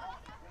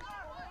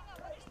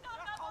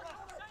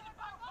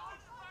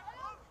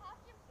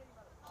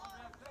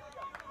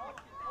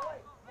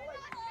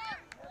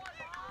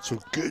 So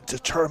good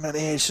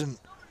determination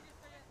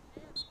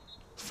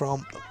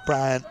from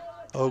Brian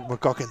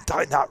O'Mcguckin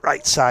down that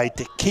right side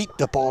to keep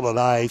the ball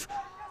alive.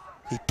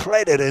 He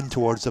played it in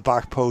towards the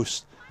back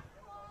post,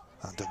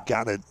 and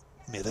Dungannon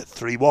made it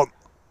 3-1.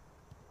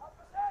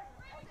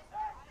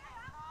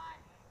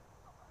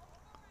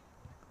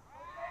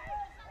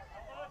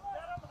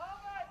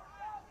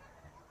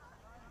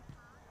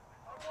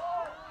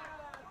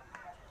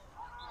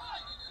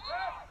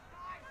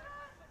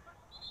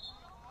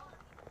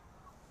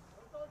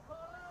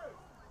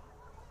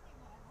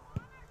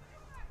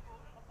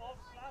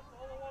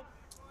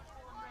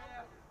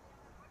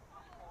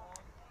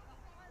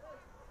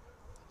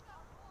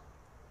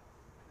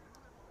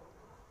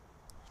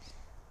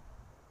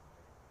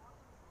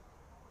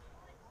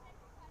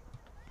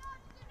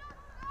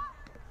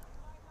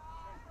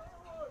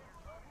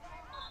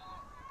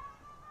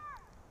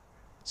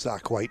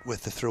 Zach White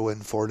with the throw in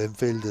for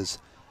Linfield as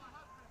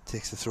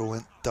takes the throw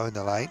in down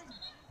the line.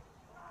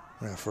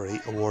 Referee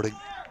awarding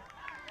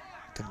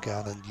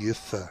Dungannon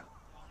Youth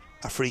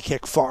a free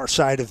kick far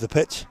side of the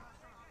pitch.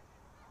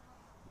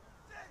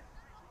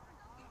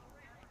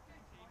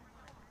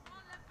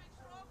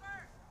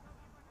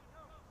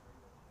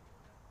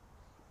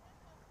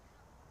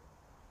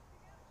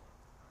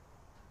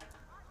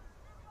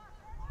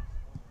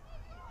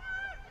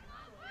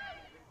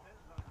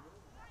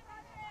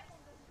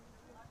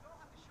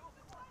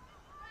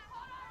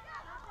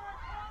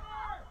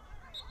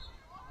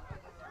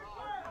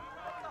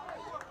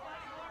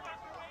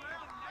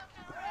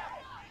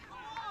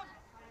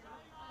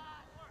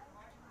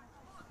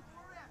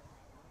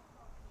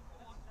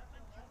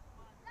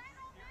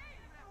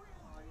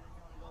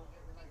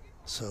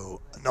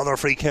 So another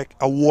free kick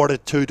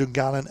awarded to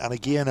Dungannon, and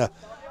again a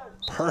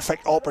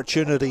perfect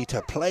opportunity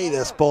to play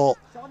this ball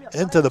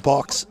into the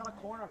box.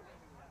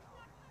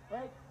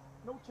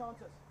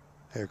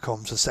 Here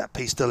comes a set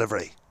piece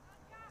delivery.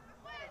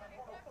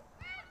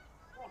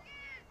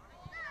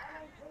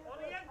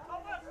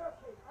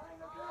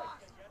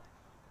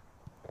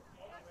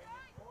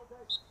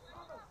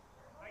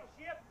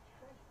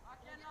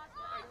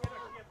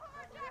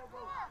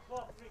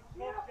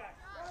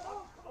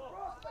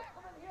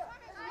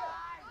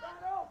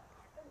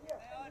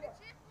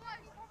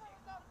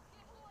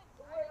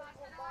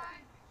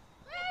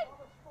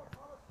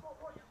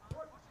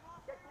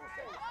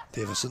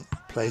 Davison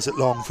plays it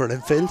long for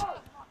Linfield.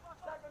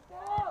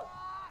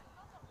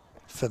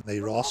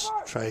 Finlay Ross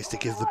tries to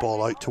give the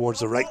ball out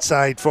towards the right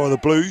side for the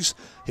Blues.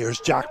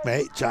 Here's Jack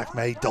May. Jack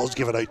May does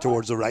give it out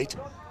towards the right.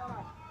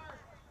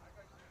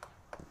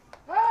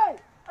 Hey,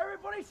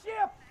 everybody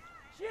shift!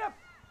 Shift!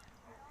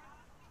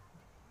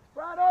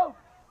 Brando!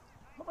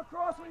 Come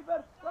across a wee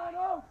bit.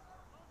 Brando!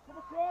 Come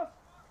across.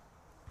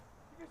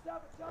 Give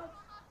yourself a chance.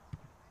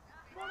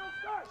 Come on, don't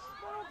start.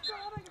 Come on, don't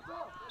start. I think it's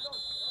all.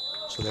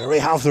 So there we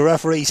have the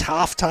referee's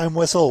half-time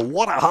whistle.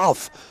 What a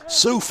half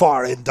so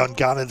far in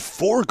Dungannon.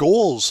 4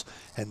 goals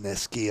in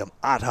this game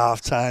at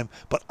half-time.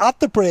 But at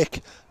the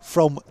break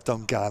from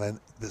Dungannon,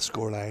 the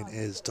scoreline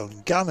is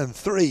Dungannon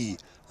 3,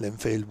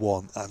 Linfield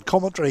 1. And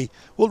commentary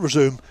will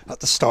resume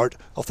at the start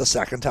of the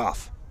second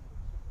half.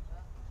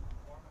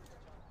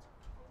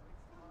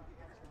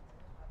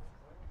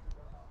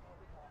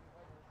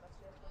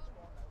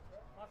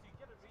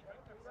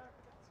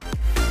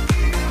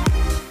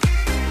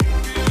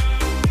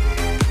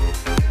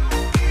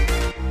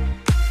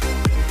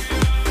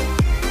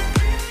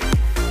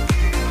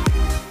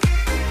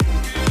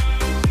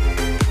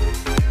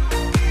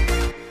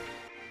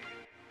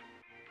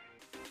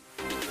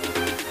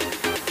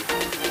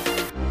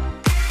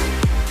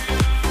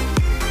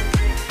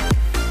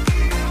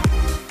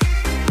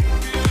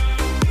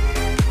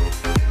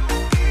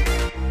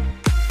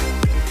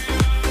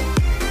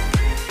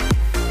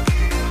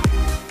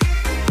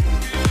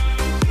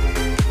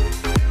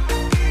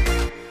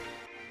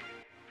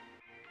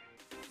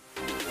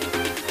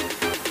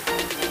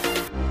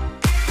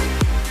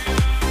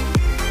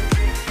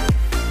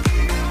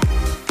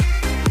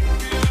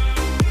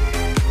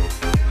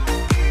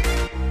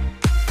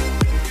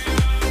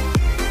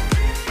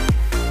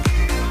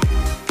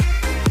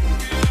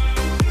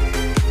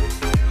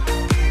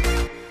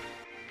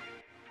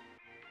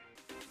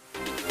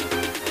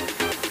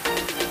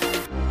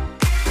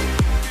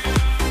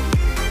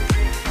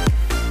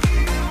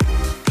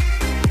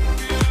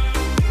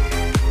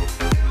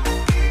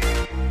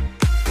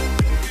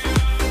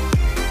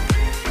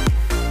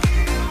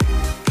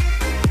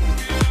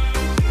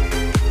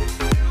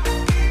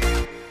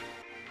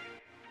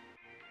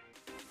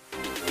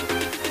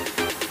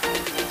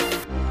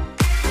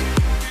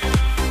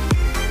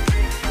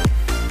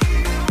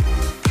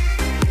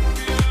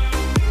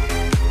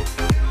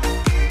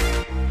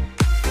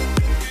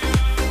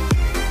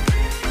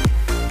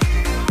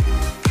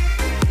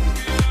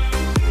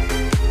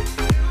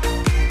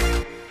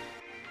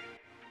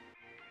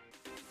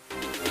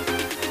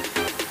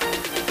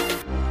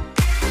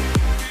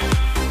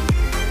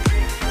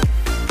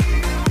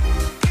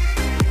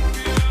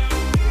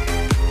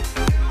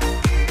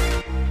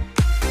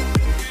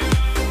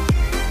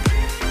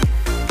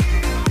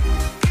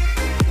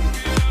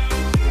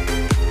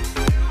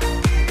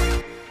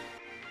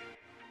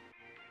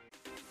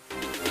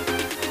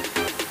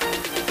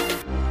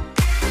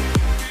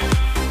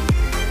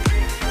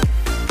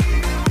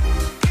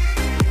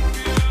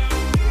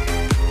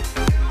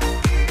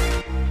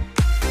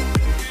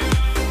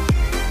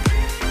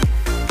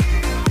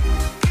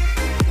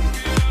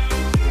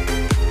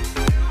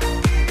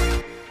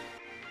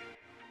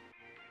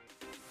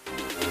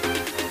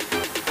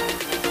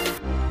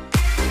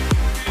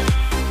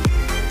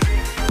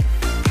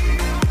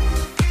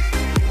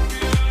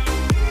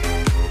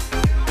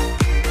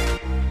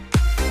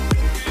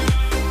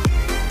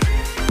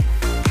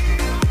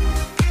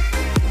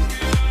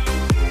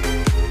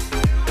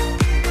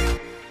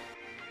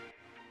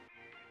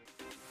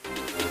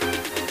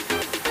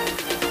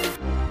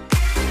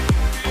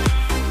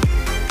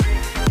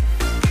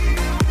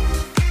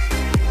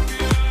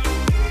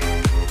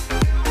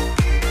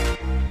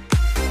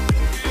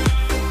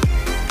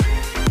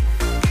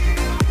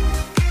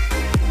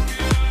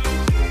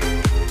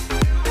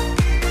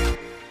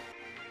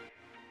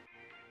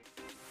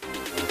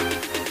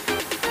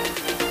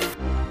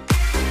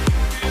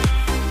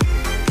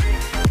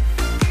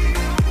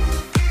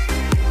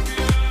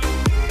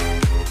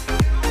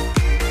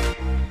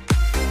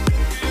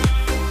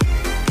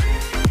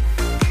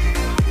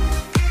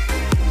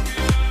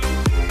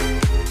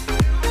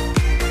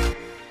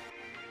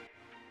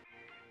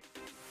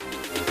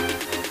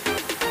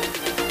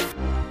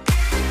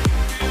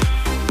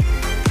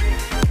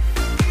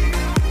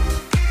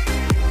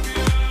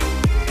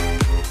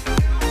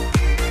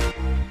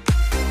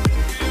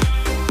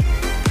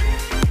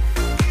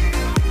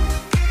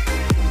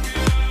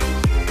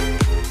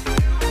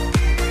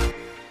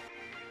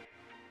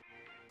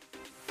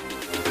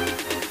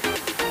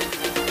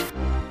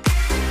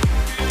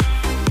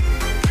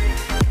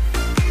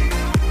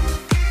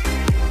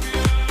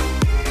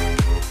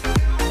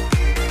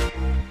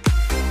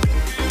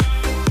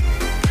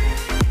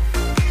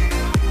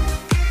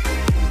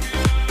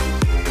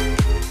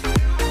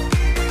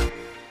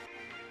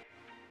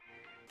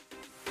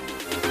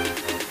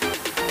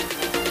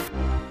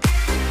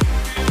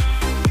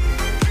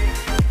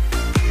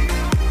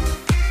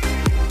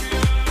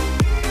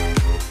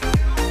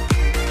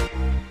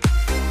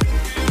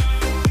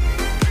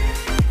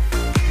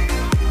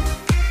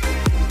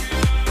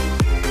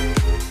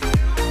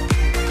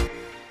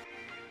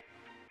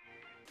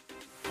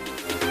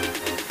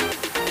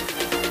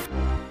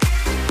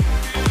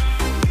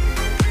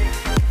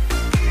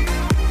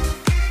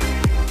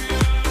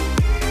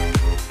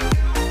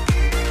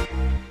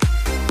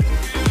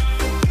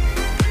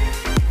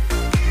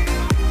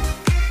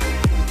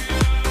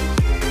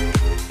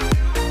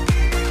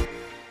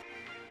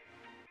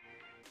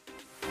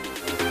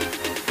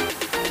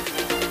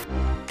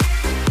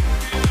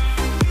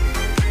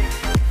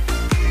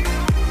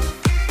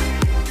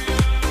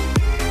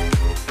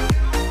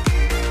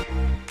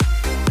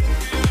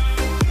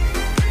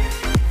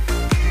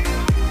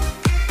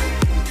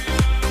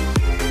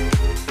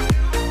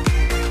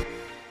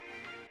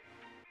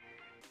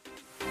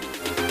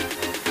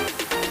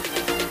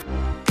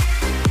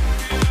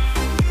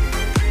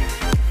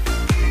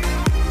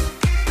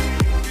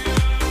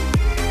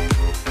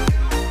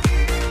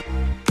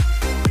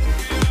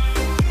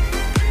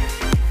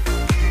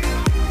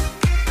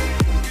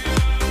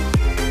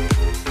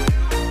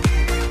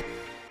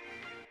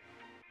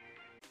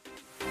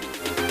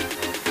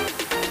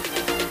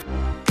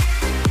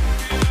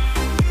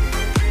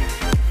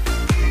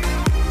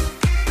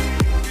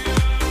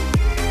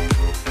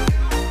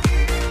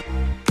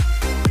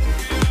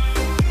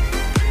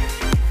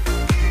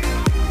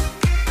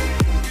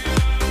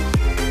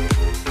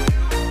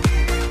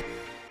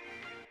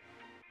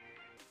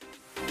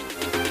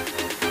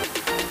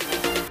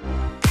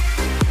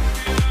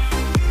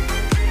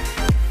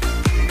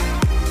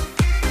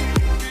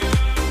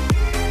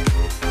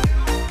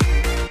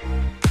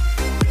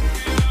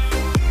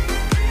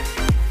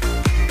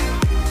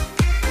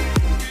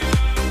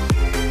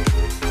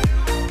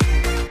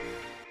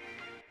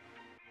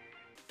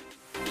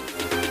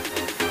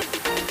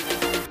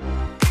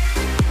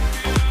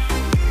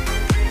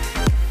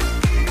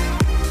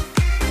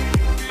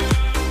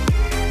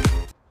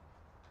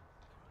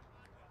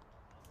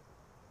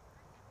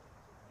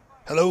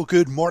 Hello,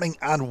 good morning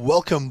and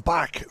welcome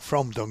back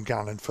from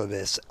Dungannon for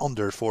this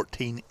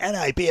under-14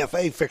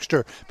 NIBFA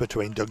fixture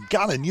between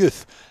Dungannon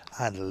Youth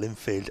and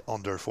Linfield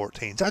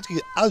under-14s.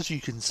 As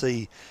you can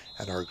see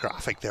in our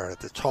graphic there at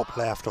the top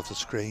left of the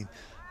screen,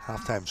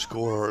 half-time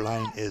score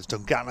line is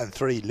Dungannon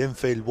 3,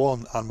 Linfield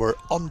 1, and we're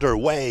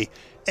underway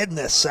in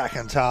this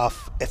second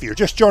half. If you're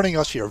just joining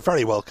us, you're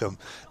very welcome.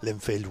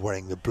 Linfield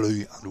wearing the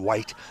blue and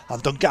white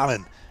and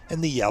Dungannon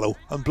in the yellow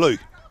and blue.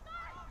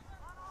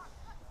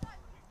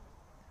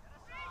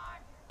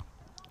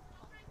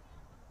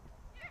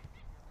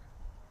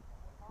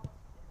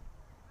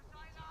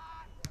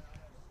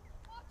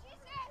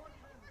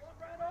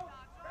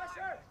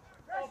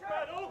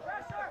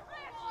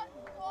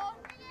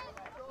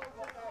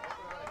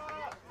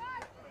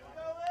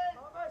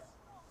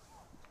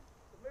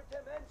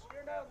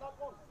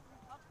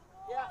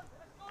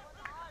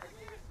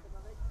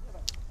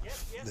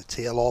 The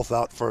tail of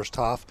that first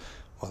half,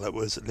 well, it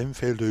was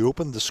Linfield who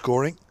opened the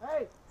scoring.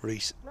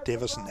 Rhys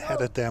Davison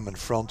headed them in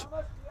front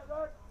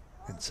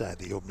inside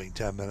the opening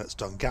 10 minutes.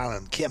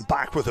 Dungannon came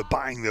back with a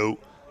bang though.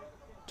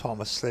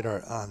 Thomas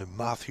Slater and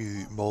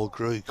Matthew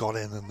Mulgrew got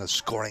in the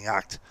scoring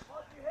act,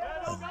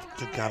 and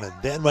Dungannon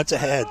then went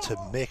ahead to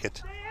make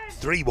it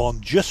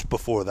 3-1 just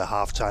before the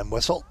half-time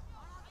whistle.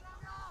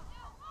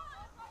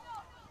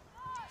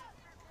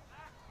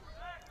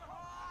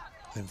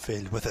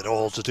 Linfield with it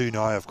all to do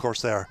now. Of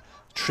course, they're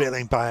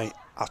trailing by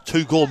a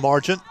 2-goal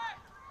margin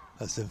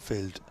as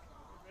Linfield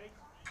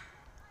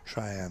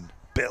try and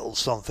build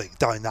something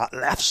down that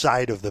left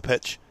side of the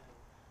pitch.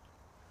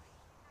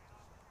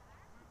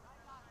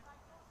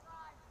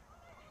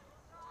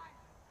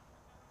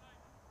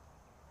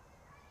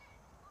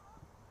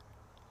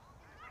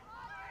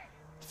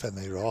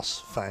 Finlay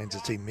Ross finds a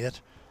teammate.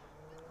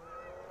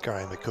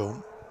 Gary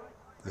McCone.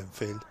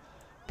 Linfield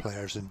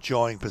players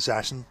enjoying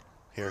possession.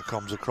 Here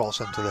comes across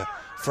into the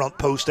front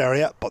post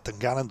area, but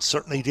Dungannon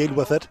certainly deal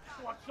with it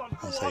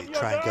as they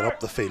try and get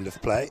up the field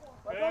of play.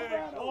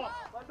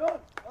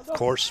 Of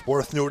course,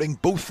 worth noting,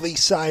 both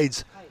these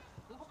sides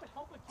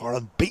are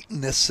unbeaten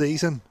this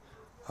season.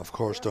 Of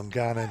course,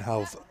 Dungannon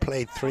have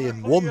played 3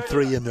 and won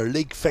 3 in their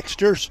league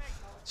fixtures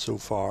so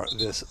far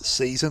this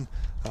season.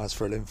 As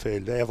for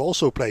Linfield, they have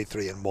also played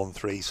 3 and won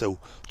 3, so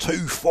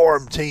 2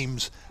 form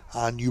teams,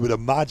 and you would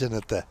imagine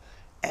at the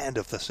end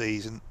of the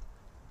season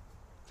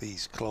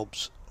these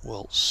clubs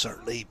will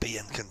certainly be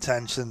in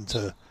contention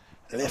to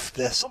lift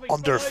this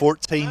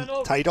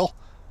under-14 title.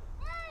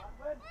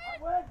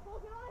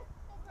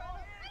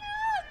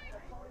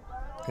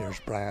 Here's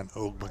Brian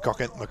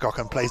McGuckin.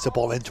 McGuckin plays the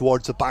ball in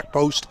towards the back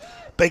post.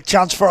 Big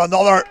chance for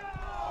another.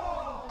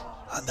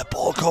 And the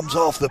ball comes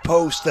off the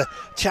post. The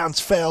chance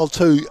fell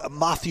to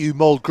Matthew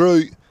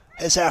Mulgrew.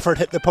 His effort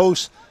hit the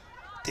post.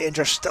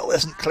 Danger still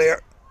isn't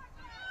clear.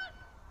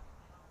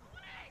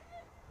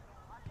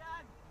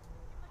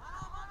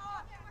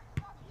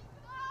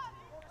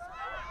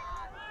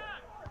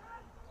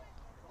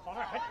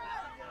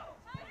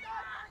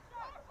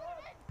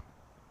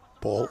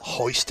 Ball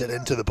hoisted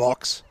into the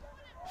box.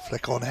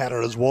 Flick on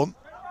header is one.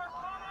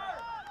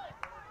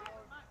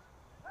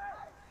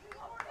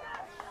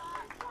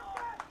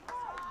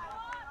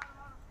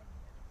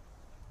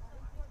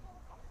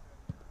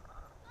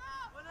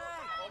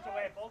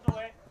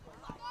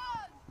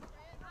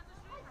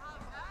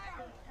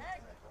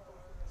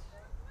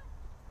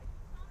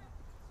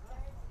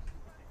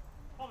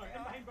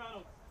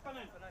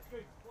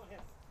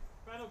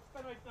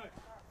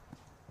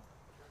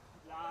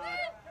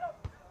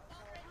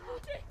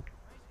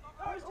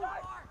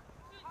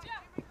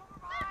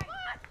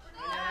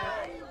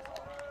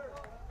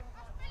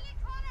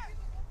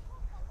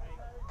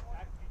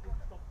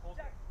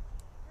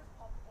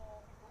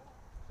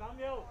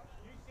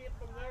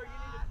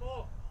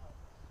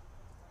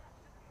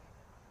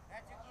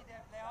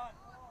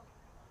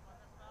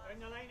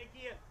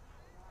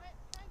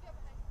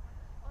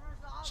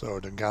 So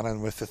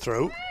Dungannon with the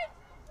throw.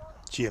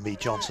 Jamie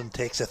Johnson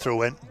takes a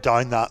throw in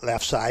down that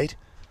left side.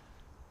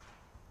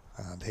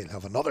 And he'll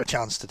have another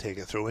chance to take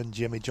a throw in.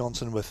 Jamie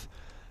Johnson with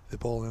the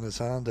ball in his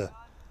hand.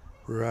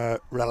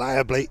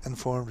 Reliably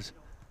informed.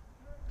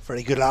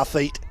 Very good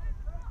athlete.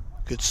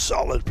 Good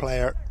solid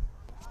player.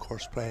 Of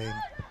course playing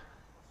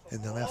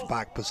in the left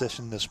back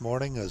position this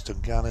morning as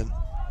Dungannon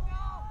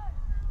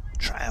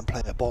try and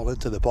play the ball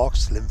into the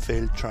box.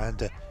 Linfield trying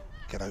to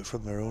get out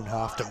from their own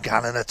half.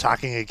 Dungannon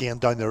attacking again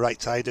down the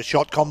right side. The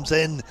shot comes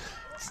in.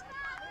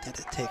 Did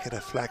it take a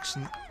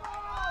deflection?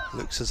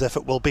 Looks as if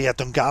it will be a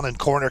Dungannon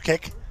corner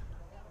kick.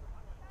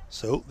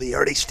 So the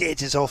early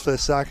stages of the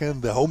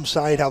second, the home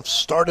side have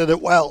started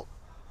it well.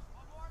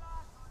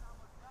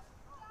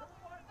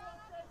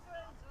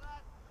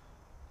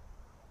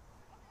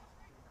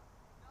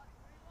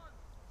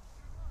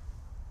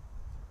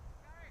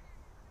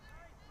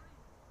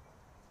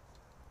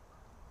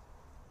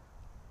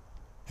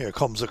 Here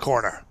comes the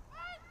corner.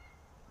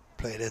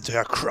 Played into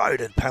a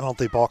crowded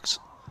penalty box.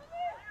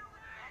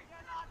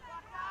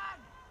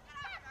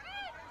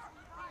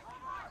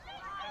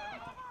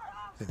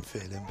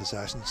 Linfield in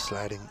possession,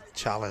 sliding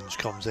challenge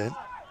comes in.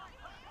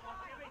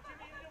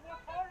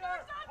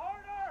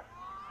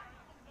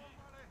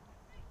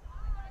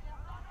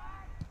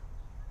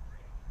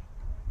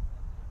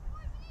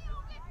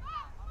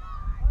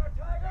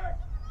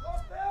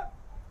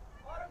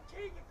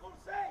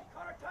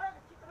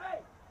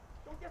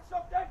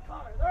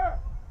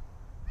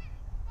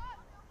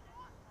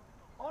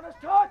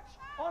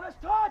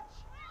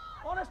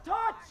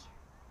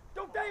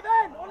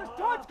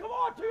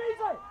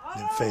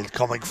 Linfield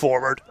coming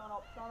forward. Stand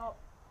up, stand up.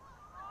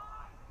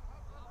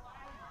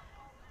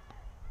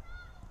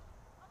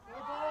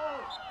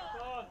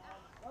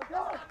 Well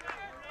done.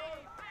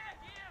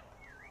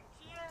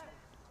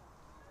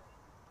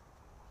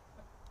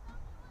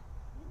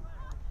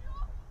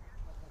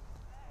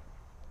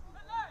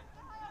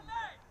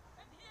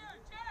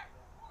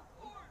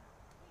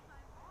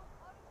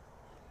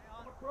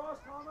 Come across,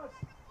 Thomas.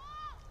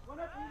 Run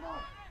it, Nemo.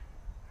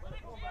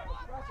 Pressure,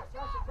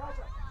 pressure,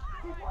 pressure.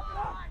 Keep working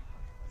on.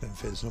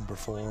 Linfield's number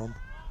 4.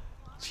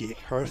 Jake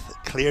Hirth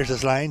clears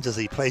his lines as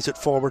he plays it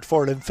forward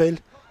for Linfield.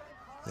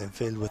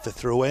 Linfield with the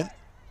throw in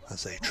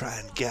as they try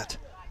and get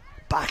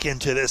back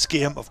into this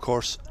game, of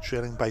course,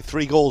 trailing by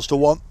 3 goals to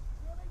 1.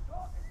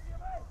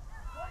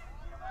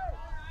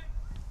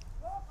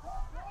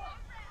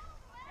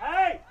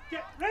 Hey,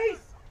 get Reese!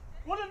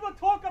 What did we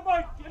talk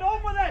about? Get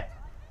on with it!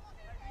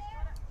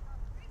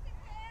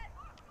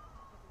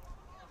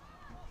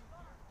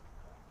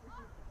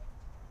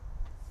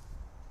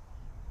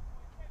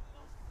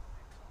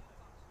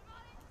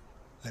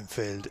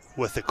 Linfield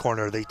with the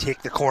corner, they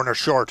take the corner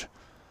short.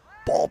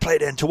 Ball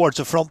played in towards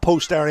the front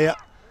post area.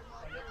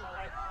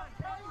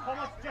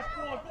 Thomas, just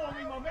go on,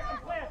 Remo, make them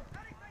play it.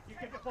 You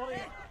get the body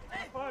in.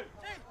 Out.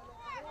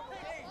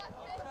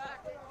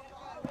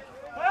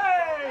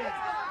 Hey!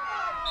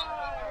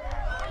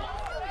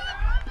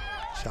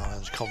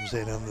 Challenge comes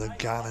in on the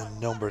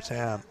Dungannon number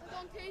 10,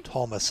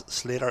 Thomas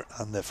Slater,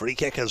 and the free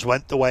kick has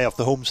went the way of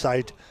the home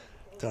side,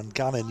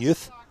 Dungannon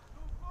youth.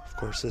 Of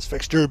course, this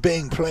fixture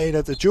being played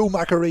at the Joe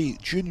Macquarie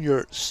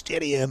Junior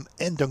Stadium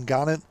in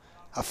Dungannon.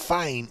 A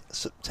fine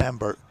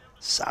September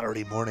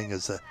Saturday morning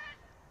as the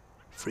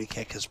free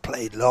kick is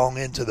played long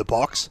into the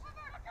box.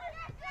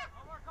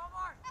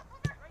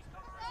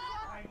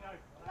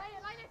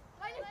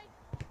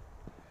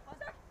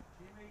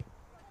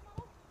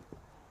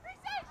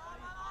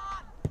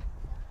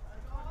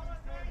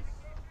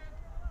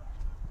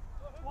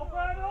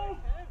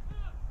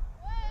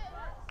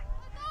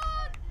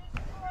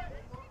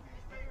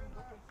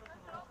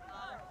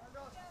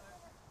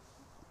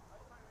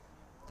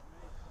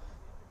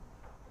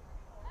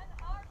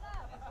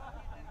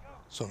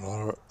 So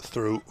another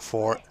through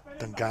for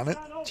Dungannon.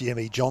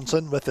 Jamie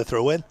Johnson with the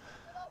throw in.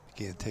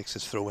 Again takes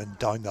his throw in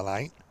down the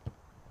line.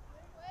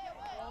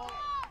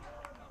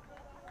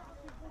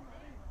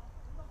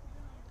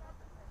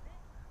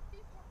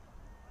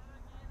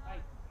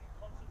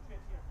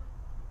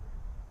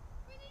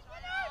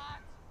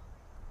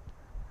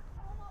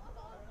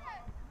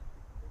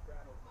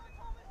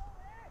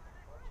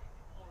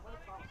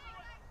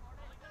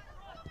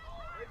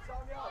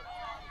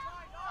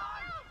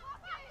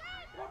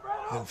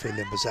 Linfield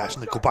in possession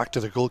to go back to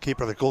the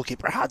goalkeeper. The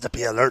goalkeeper had to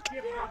be alert.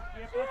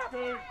 That's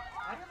good.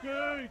 That's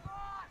good.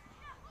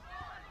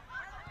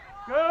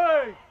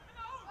 Good.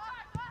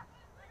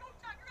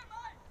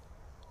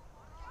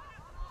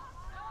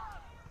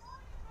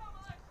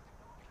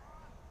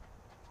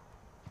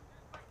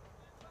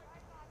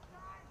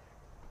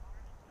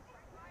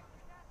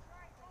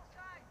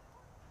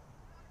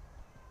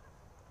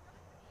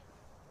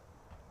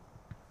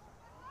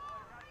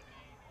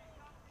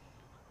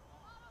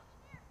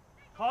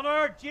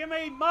 Connor,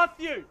 Jimmy,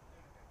 Matthew,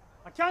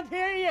 I can't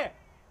hear you.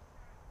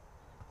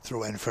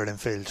 Throw in for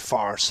Linfield,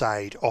 far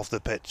side of the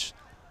pitch.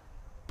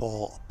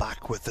 Ball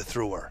back with the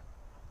thrower.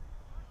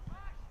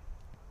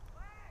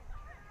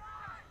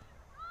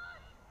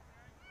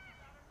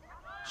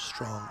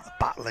 Strong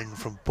battling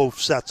from both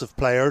sets of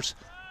players.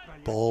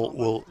 Ball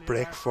will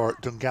break for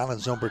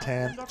Dungannon's number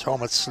 10,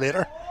 Thomas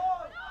Slater.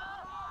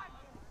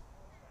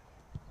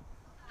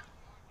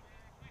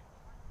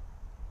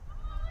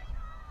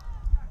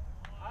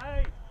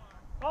 Hey,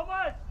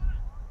 Thomas!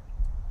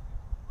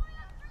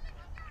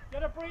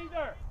 Get a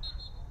breather!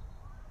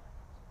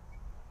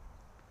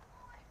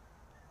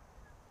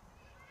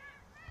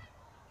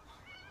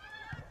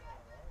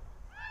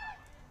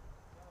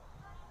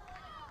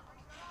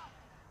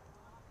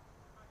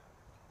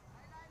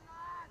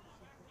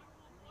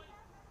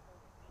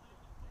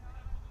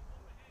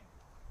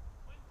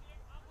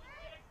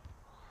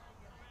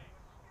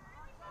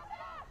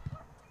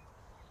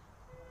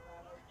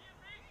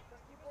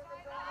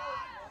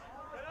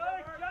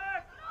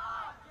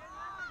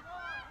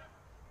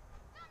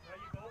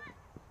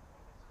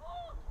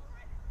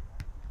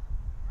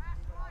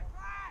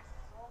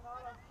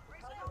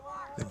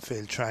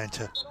 Linfield trying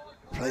to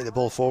play the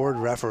ball forward.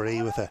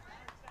 Referee with a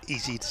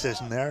easy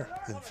decision there.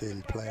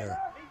 Linfield player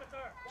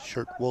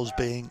shirt was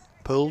being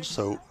pulled,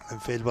 so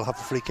Linfield will have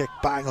a free kick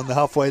bang on the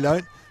halfway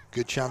line.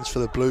 Good chance for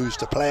the Blues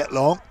to play it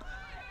long.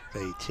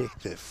 They take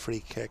the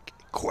free kick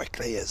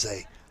quickly as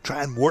they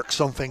try and work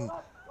something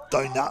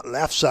down that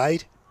left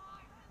side.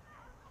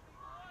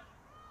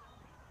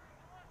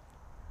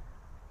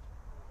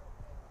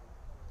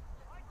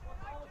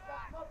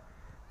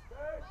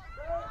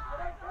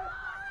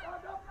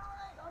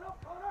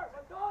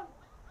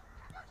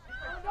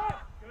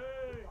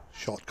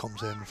 Shot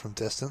comes in from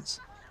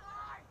distance.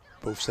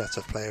 Both sets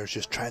of players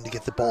just trying to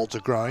get the ball to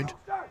ground.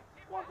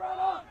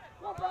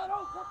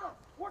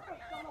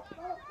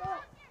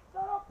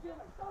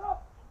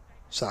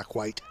 Zach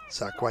White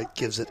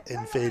gives it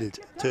infield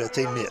to a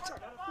teammate.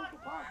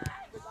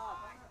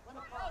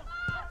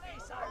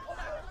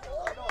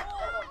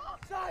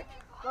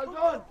 Well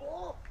done.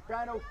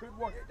 Brano, good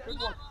work. Good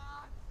work.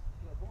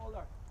 Ball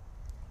there.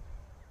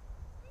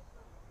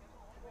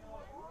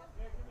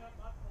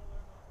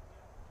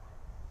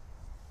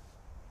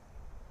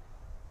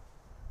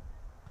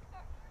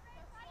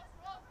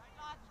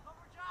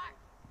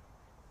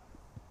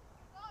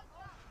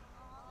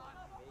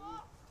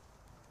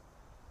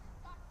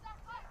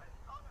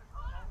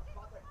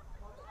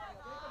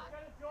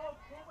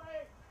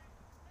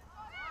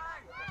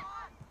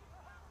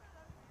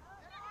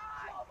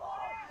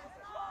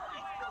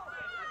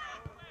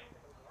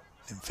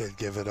 Linfield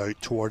give it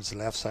out towards the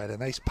left side. A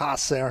nice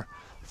pass there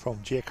from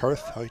Jake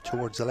Hirth out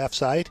towards the left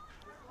side.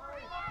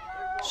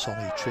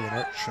 Sonny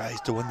Trainer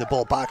tries to win the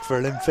ball back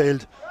for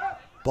Linfield,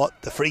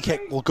 but the free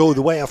kick will go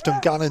the way of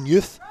Dungannon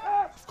Youth.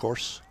 Of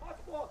course,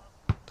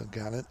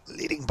 Dungannon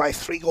leading by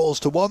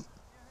 3-1.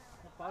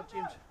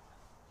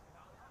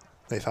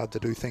 They've had to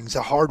do things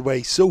a hard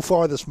way so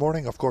far this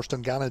morning. Of course,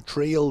 Dungannon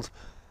trailed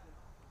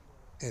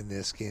in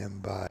this game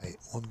by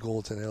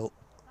 1-0,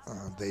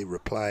 and they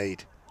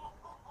replied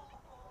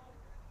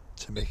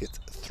to make it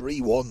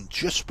 3-1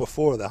 just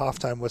before the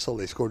halftime whistle.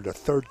 They scored their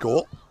third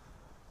goal.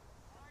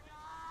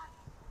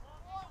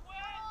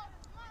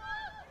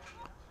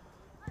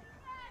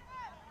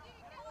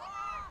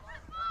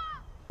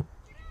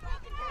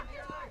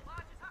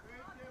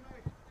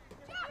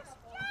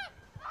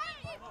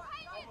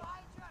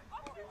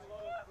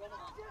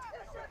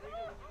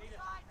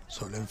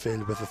 So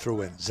Linfield with a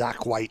throw in.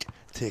 Zach White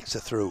takes a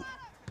throw.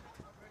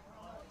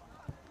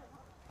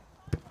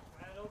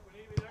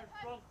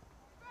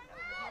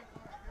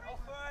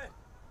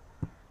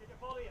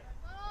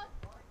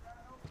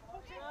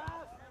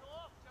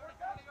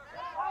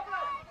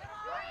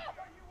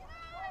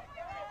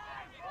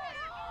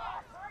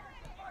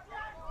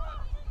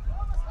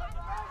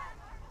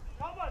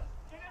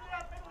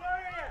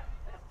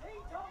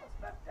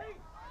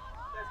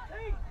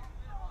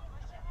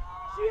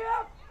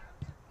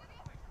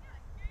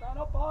 Stand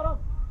up, bottom.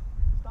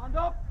 Stand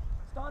up.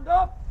 Stand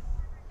up.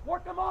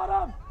 Work the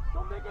bottom.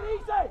 Don't make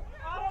it easy.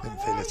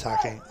 Linfield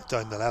attacking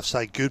down the left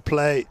side. Good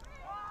play.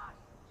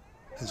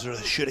 Is there a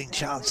shooting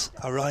chance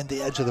around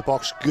the edge of the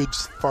box? Good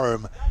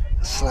firm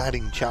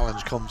sliding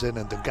challenge comes in,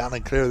 and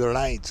Dungannon clear their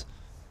lines.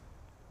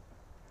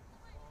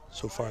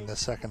 So far in the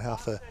second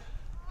half, the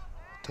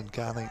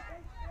Dungannon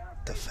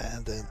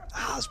defending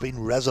has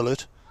been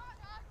resolute.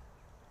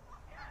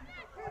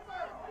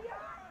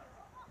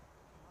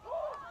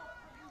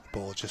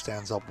 Ball just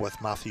ends up with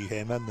Matthew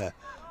Heyman, the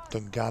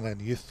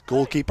Dungannon Youth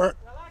goalkeeper.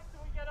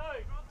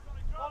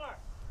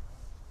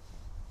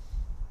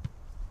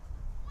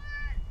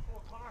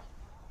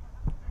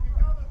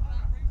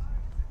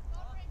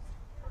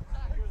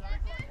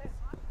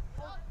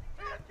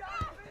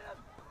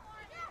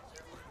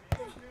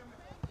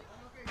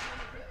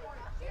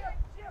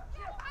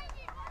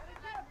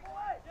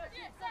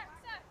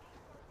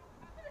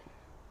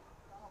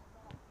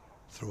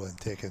 Throw in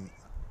taken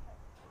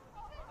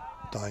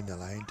down the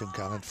line.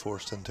 Dungannon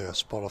forced into a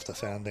spot of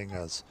defending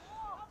as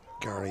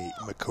Gary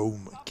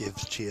McComb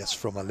gives chase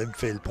from a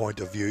Linfield point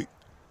of view.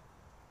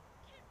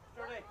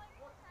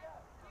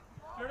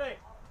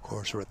 Of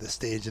course, we're at the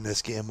stage in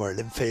this game where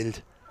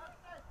Linfield,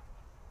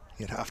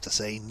 you'd have to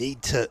say,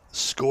 need to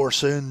score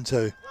soon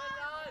to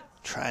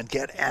try and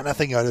get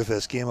anything out of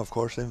this game. Of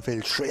course,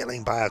 Linfield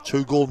trailing by a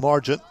 2-goal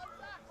margin.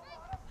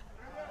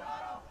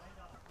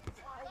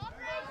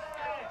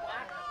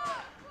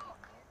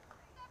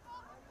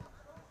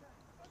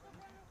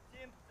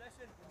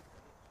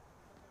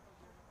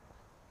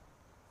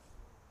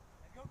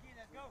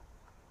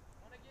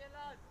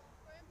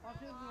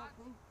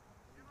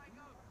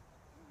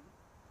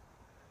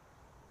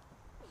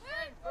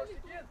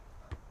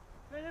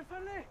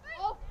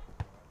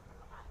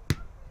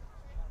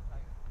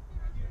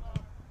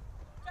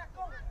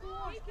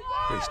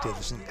 Reece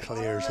Davison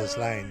clears his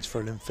lines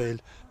for Linfield,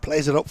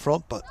 plays it up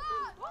front, but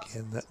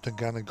again, that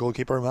Dungannon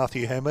goalkeeper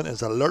Matthew Heyman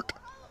is alert,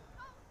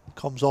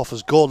 comes off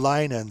his goal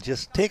line and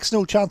just takes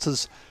no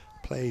chances,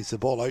 plays the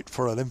ball out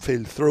for a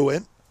Linfield throw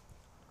in.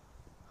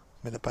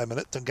 Minute by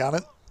minute,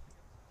 Dungannon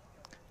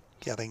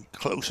getting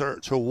closer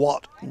to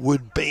what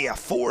would be a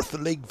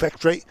 4th league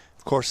victory.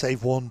 Of course,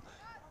 they've won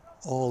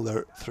all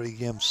their 3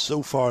 games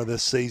so far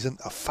this season.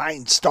 A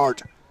fine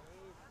start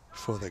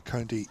for the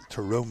County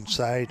Tyrone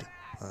side,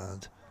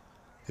 and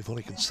they've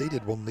only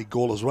conceded 1 league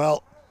goal as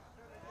well.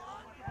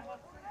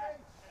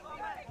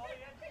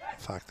 In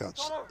fact,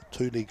 that's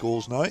 2 league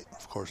goals now.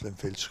 Of course,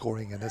 Linfield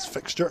scoring in this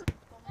fixture.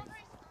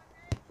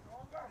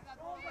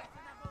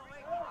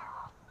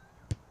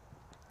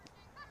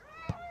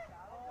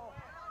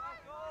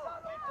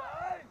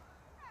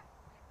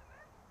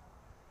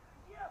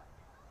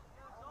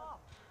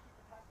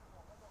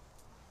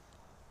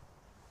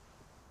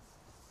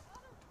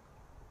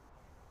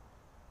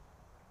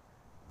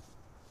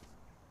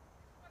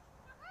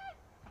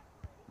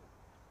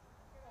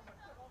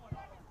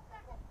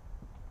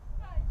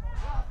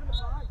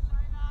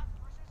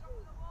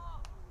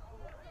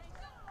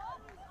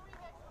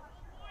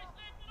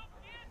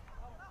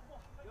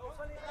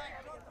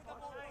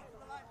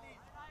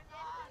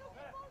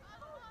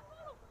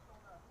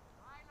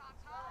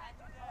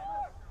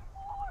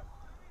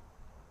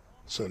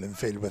 So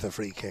Linfield with a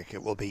free kick.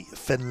 It will be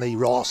Finlay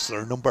Ross,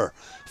 their number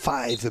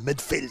 5, the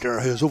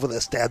midfielder who's over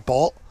this dead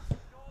ball.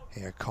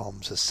 Here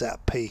comes a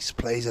set piece,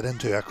 plays it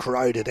into a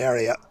crowded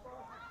area.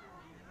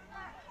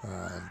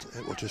 And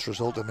it will just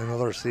result in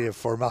another save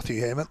for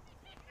Matthew Heyman.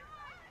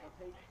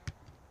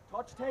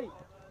 Touch tape.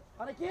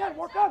 And again,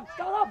 work him.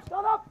 Stand up.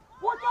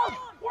 Work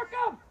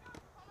him.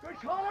 Good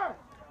Connor.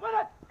 Win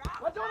it.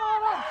 Well done,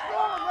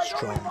 Adam.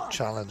 Strong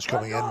challenge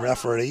coming in.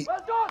 Referee Well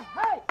done.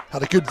 Hey.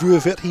 had a good view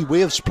of it. He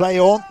waves play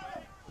on.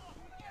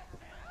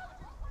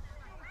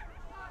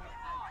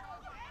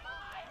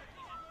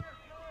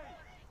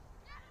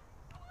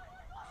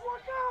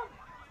 Work him.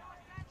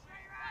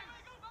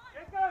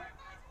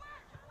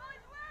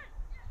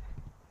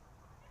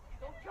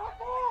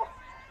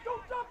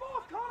 Don't jump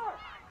off, Connor.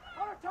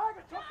 Connor,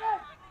 target. Tuck in.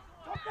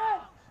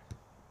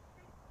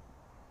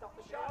 Stop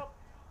the shot.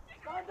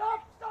 Stand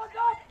up.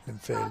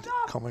 Linfield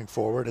coming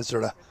forward. Is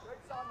there a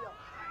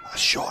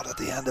shot at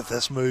the end of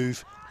this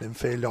move?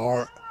 Linfield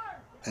are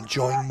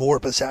enjoying more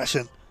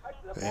possession.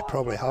 They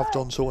probably have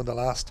done so in the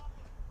last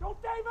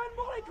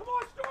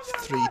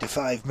 3 to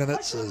 5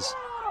 minutes as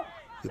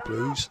the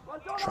Blues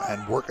try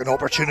and work an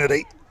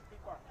opportunity.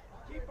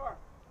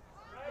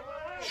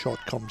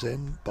 Shot comes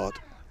in, but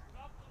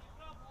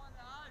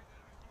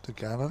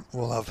Dungannon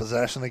will have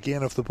possession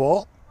again of the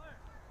ball.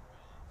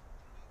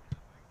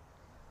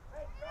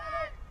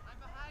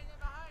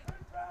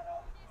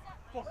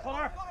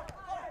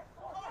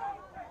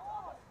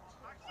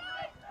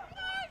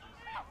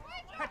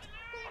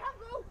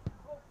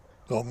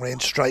 Long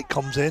range strike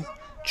comes in,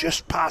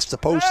 just past the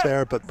post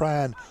there, but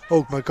Brian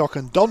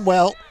O'McGuckin done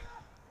well.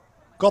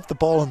 Got the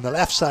ball on the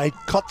left side,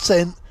 cuts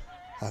in,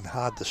 and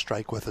had the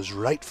strike with his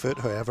right foot.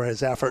 However,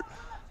 his effort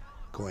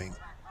going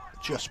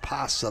just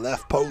past the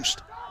left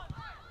post.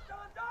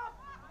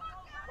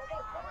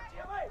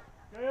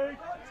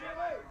 Hey,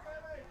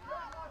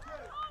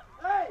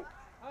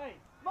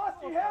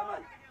 Matthew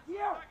Hammond,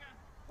 here.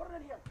 Put it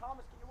in here.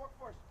 Thomas, can you work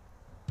for us?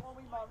 Come on,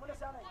 wee man. Win us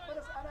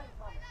anything, Thomas.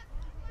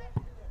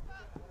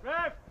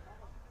 Rev!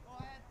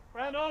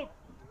 Brando!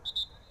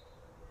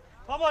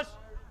 Thomas!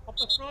 Up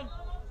the front!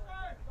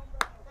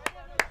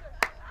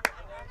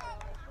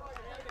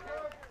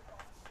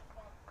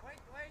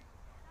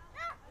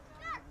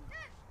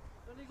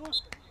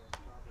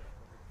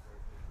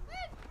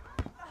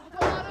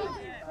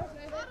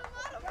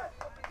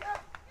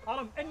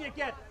 Adam, in you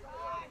get!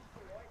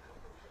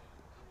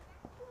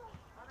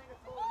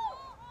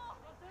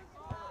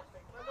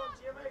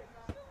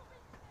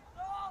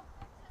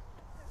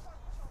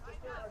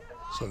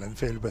 So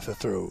Linfield with a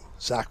throw.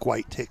 Zach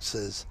White takes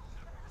his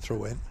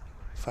throw in,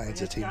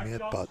 finds a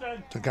teammate, but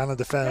Dungannon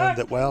defended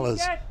it well as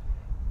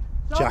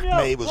Jack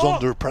May was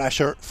under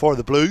pressure for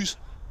the Blues.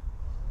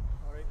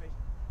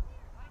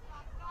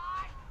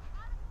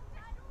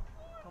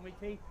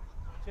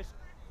 Just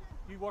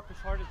you work as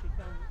hard as you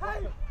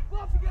can.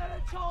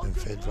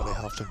 Linfield really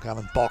have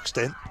Dungannon boxed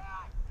in.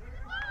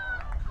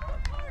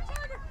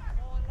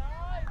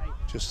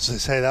 Just to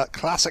say that,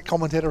 classic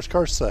commentator's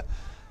curse, the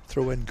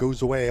throw in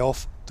goes away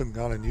off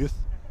Dungannon youth.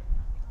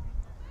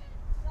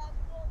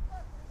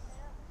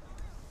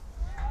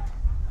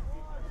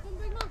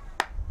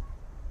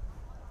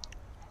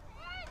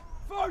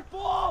 First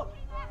ball!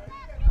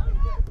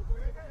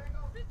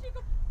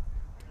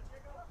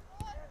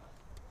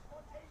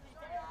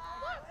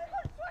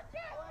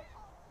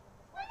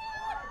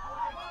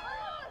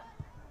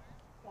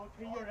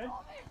 You're in.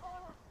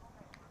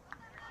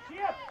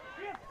 Chip,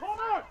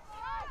 corner!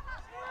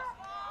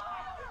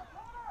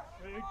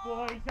 Good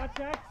boys, that's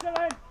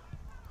excellent!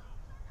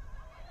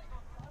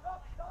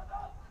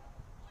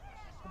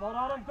 Come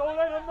on, Adam, don't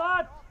let him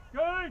that!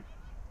 Good!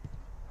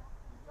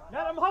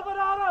 Let him have it,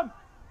 Adam!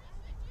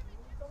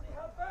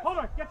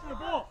 Connor, get to the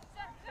ball!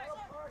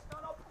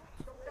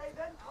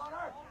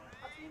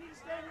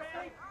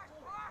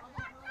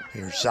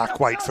 Here's Zach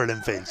White for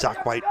Linfield.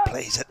 Zach White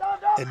plays it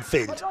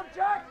infield.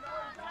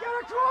 Get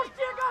across,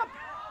 Jacob!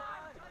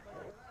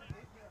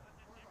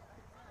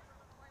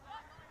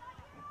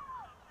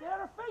 Get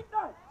her feet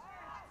now!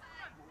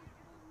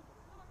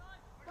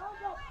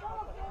 Stand up,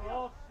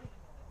 Cross.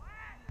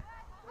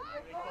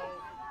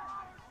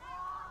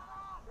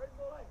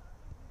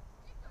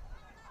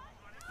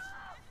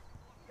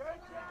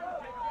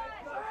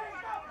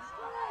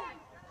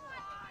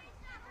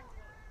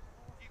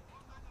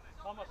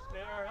 Thomas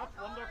there, that's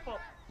wonderful.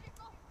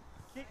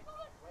 Keep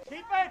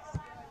it!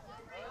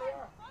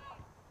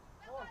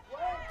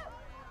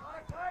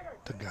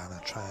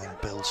 Dungannon try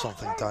and build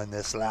something down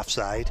this left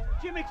side.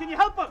 Jimmy, can you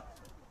help him?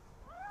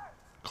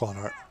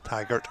 Connor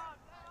Taggart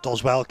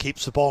does well,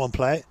 keeps the ball in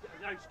play.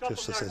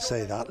 Just as I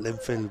say that,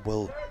 Linfield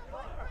will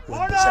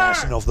win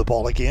possession of the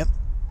ball again.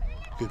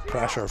 Good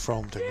pressure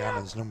from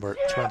Dungannon's number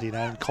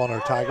 29, Connor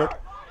Taggart.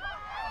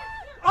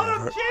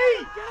 However,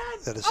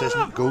 the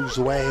decision goes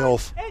the way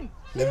of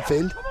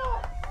Linfield.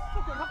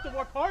 You have to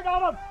work hard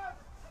on him.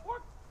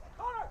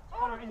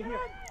 Connor, in here.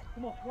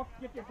 Come on, work,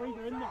 get your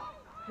breather in there.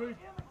 Good.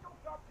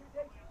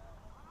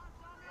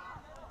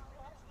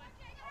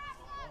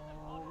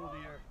 Oh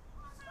dear.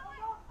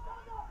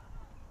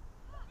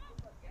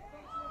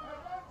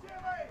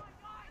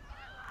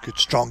 Good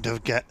strong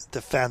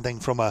defending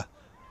from a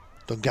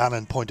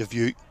Dungannon point of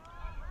view.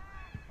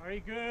 Very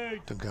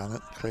good.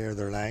 Dungannon clear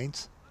their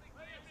lines.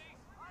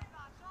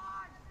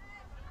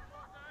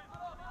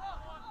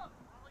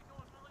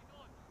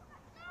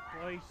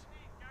 Boys.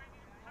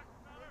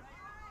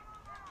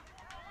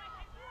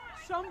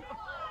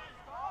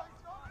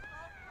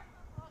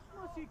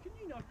 Matthew, can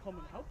you not come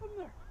and help him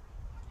there?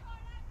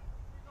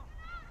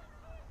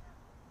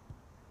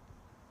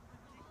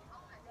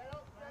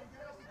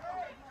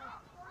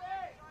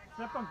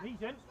 Slip him,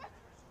 he's in.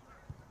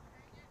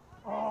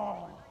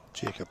 Oh.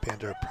 Jacob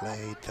Painter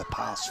played the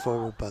pass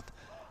forward, but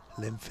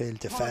Linfield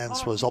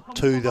defence was up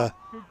to the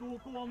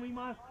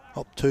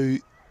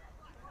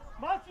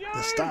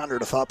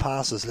standard of that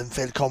pass as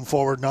Linfield come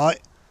forward now.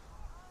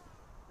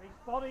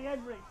 Body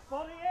in, Reece,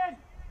 body in.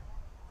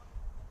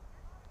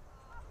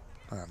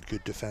 And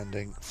good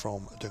defending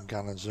from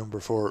Dungannon's number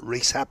 4.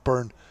 Reece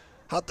Hepburn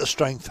had the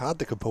strength, had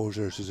the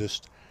composure to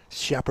just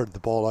shepherd the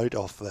ball out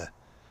of the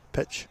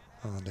pitch.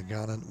 And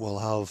Dungannon will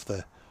have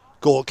the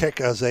goal kick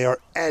as they are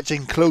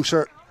edging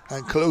closer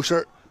and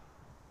closer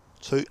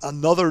to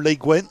another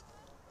league win.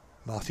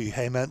 Matthew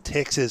Hayman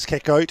takes his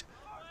kick out.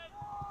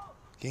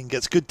 Again,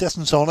 gets good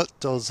distance on it,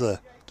 does the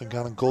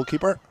Dungannon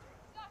goalkeeper.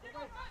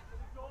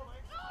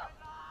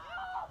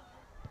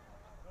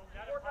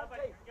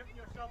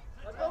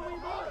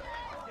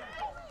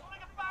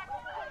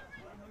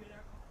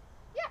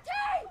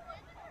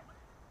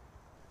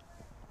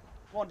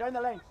 Come on, down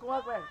the lane. Go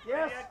that way.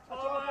 Yes.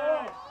 That's our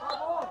ball. Our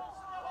ball.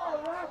 All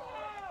right.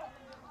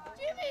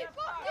 Jimmy,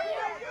 fuck you.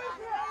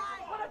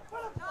 Put it.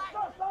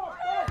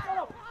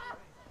 Stop.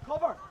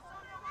 Cover.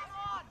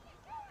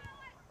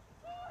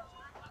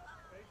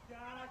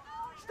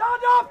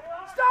 Stand up.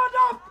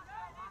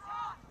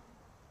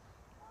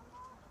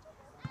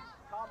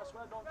 Thomas,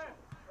 well done.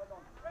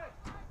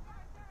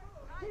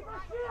 Keep her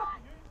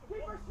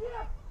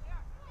shape.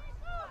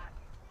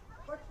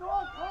 Push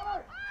on,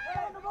 Connor.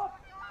 Stand them up.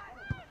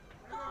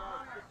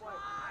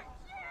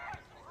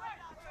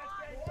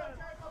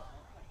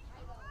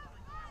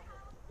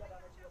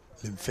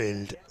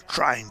 Linfield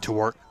trying to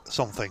work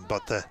something,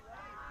 but they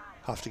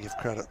have to give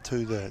credit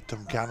to the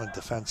Dungannon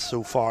defence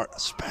so far,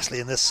 especially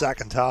in this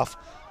second half.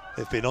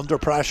 They've been under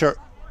pressure.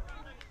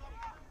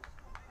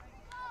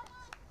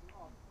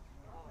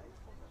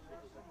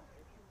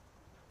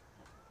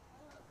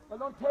 Well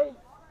done, team.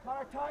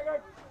 Connor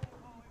Tiger.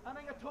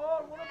 Anning at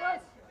all. One of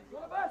us. Go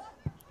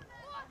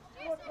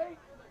on, team.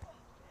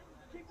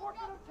 Keep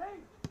working on,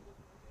 team.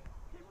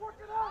 Keep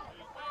working on.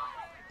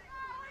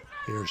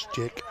 Here's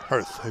Jake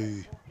Hirth,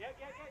 who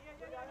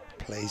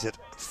plays it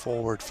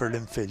forward for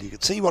Linfield. You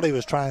could see what he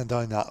was trying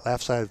down that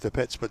left side of the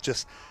pitch, but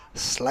just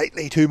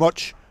slightly too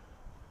much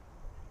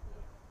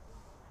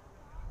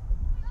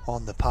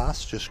on the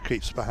pass, just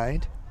creeps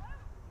behind.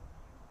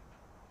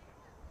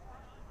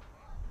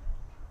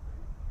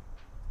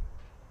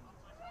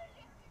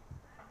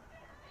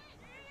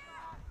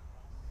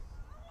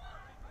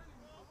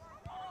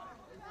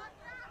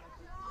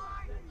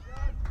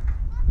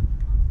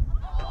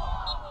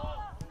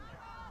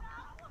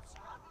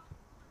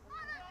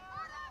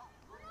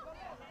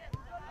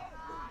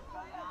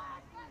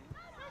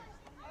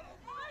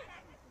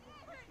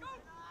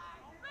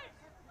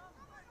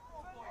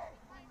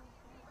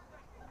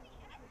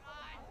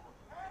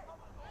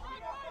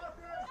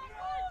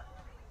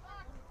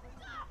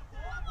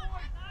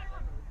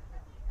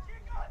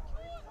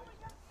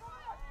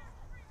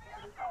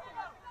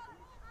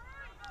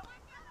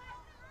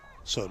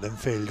 So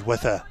Linfield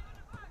with a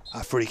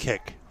free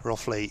kick,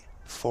 roughly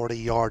 40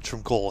 yards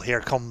from goal. Here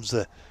comes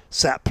the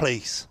set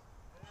piece.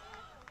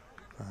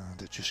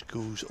 And it just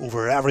goes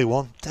over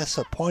everyone.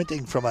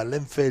 Disappointing from a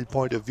Linfield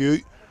point of view.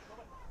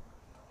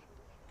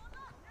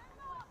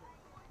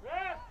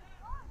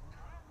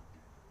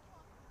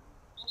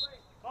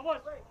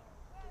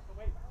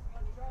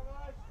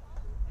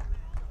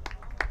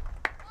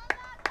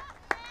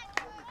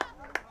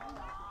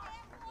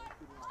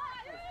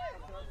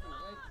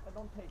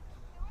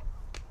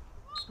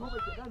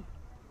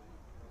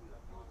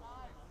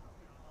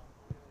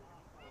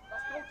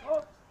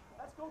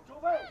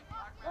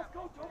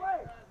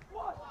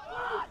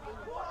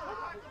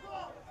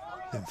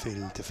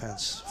 Linfield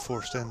defence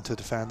forced into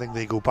defending.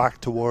 They go back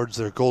towards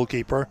their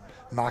goalkeeper,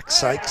 Max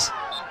Sykes.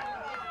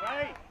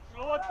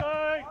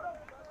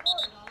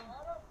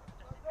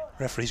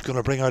 Referee's going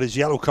to bring out his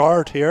yellow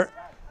card here.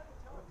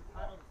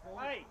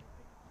 I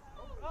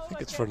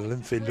think it's for the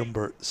Linfield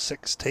number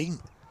 16.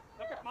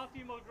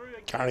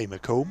 Gary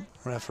McComb,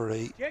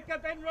 referee.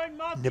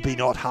 Maybe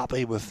not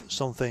happy with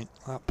something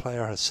that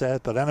player has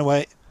said, but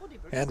anyway,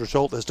 the end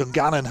result is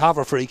Dungannon have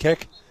a free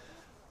kick.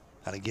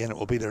 And again, it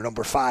will be their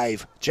number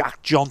 5,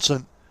 Jack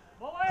Johnson,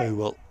 who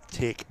will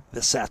take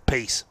the set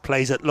piece.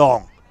 Plays it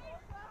long.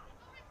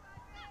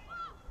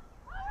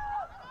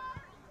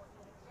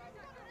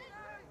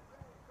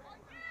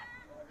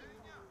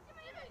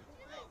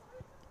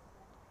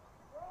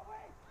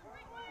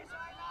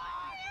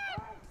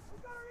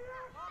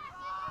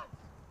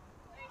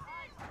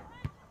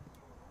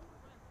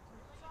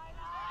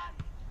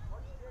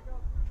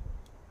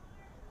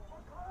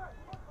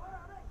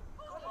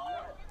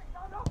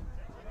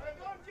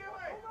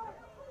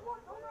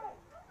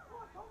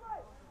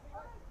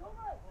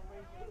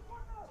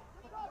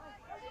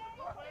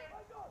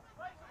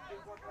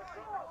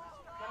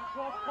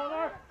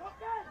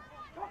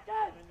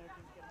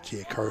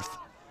 Jake Hirth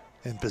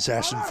in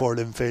possession for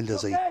Linfield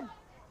as he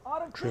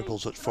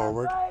dribbles it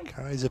forward,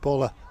 carries the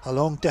ball a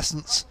long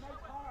distance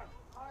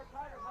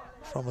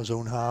from his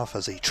own half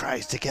as he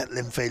tries to get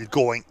Linfield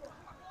going.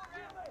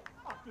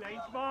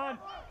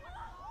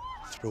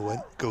 Throw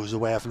in goes the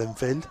way of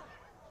Linfield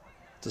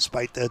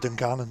despite the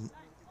Dungannon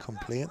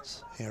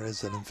complaints. Here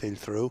is the Linfield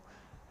throw.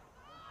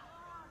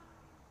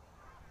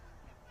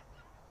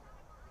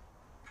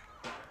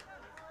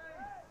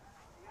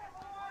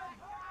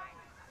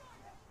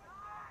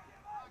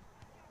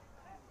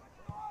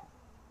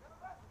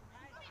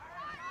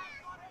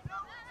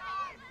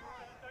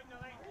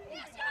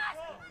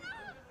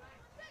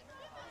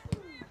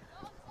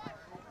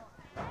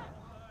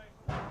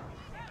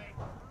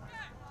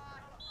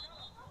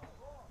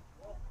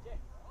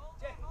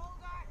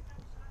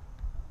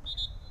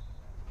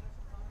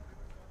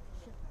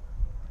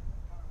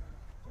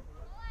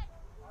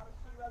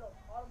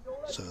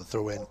 So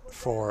throw in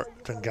for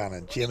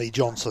Dungannon. Jamie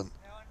Johnson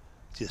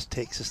just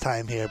takes his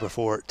time here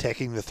before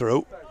taking the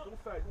throw.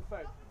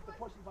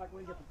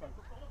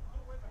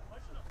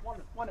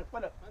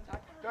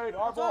 Good,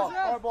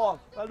 our ball,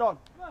 well done.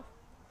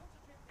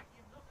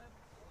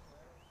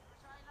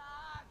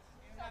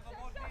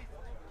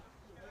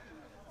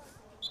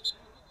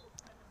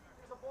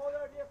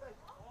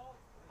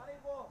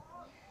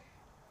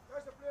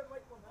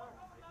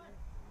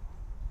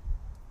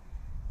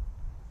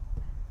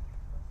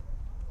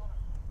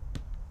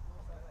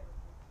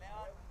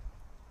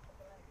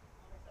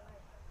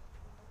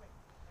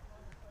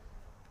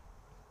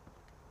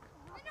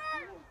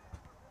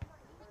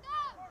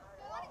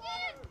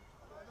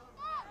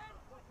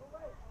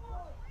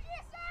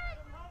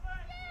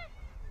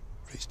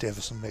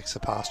 Davison makes the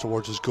pass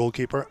towards his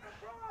goalkeeper,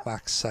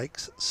 Max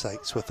Sykes.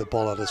 Sykes with the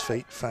ball at his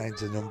feet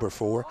finds the number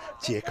 4,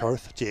 Jake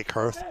Hirth. Jake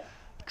Hirth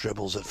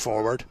dribbles it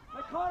forward.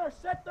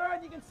 Sit there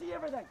and you can see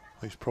everything.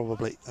 He's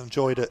probably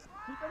enjoyed it.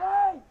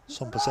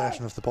 Some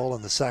possession of the ball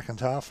in the second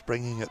half,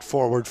 bringing it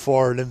forward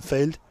for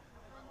Linfield.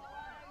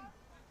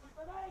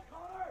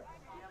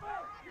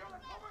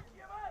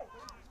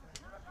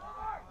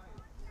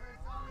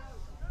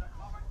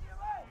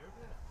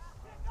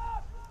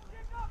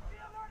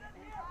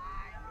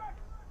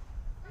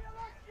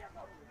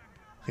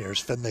 Here's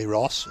Finlay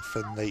Ross.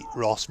 Finlay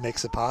Ross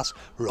makes a pass.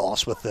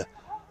 Ross with the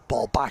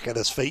ball back at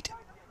his feet.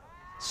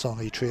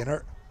 Sonny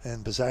Traynor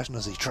in possession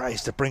as he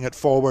tries to bring it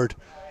forward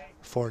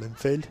for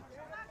Linfield.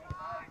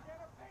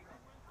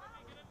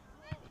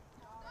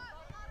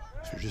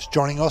 If you're just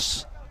joining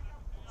us,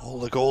 all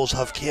the goals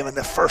have came in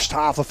the first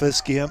half of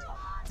this game.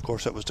 Of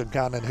course, it was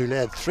Dungannon who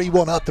led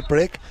 3-1 at the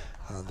break,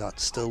 and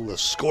that's still the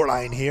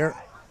scoreline here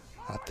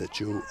at the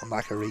Joe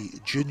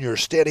Macari Junior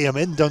Stadium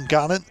in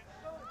Dungannon.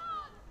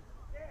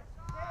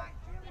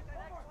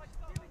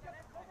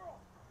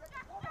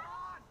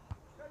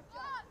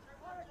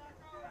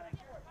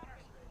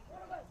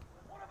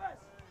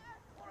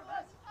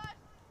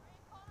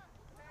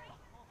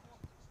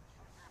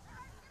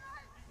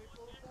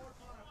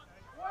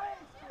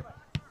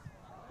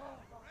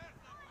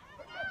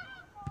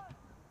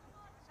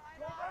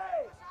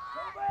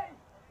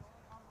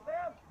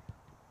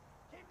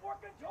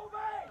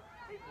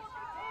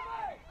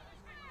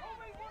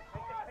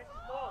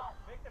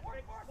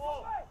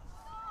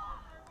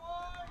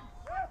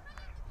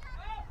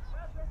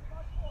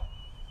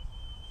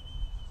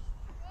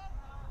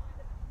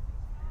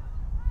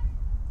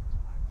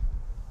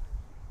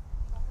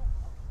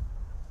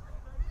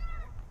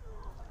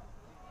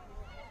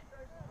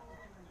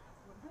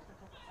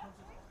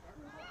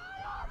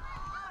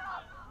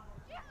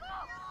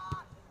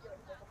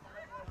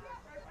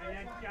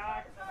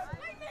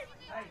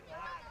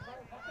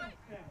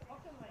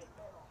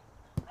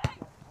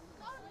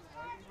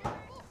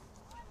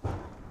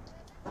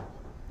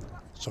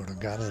 So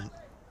Dungannon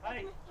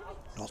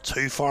not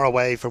too far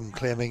away from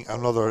claiming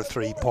another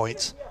 3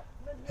 points.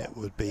 It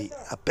would be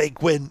a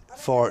big win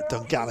for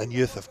Dungannon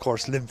youth. Of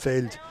course,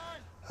 Linfield,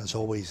 as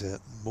always,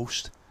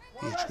 most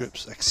age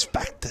groups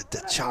expected the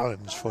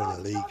challenge for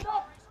the league.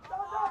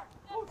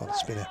 But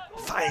it's been a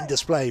fine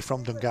display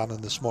from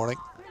Dungannon this morning.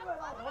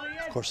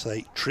 Of course,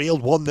 they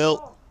trailed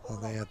 1-0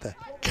 and they had the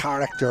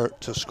character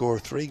to score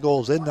 3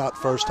 goals in that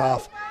first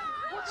half.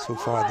 So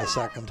far in the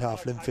second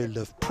half, Linfield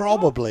have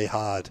probably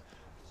had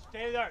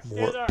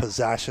more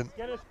possession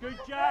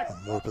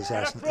and more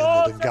possession in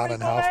the Dungannon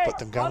half, but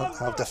Dungannon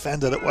have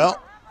defended it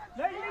well.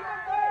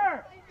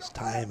 As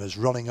time is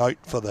running out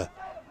for the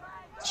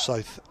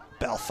South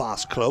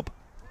Belfast club.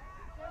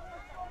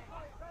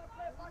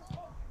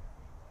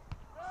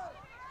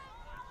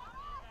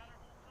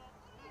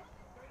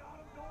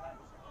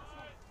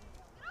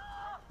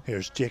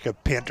 Here's Jacob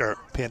Painter.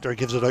 Painter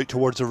gives it out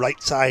towards the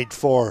right side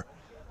for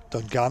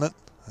Dungannon,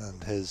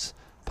 and his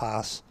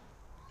pass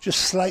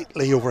just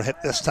slightly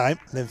overhit this time.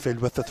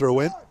 Linfield with the throw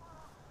in.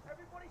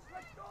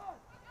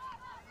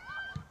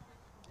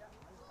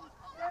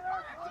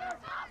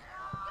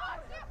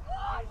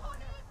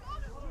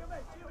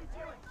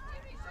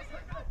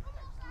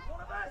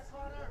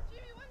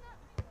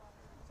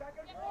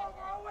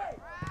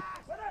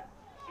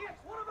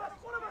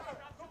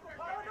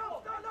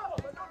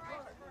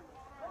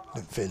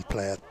 Linfield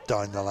play it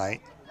down the line.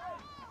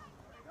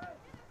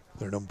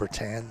 Their number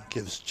 10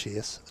 gives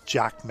chase.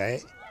 Jack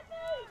May.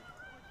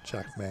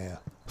 Jack May, a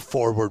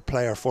forward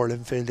player for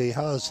Linfield. He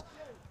has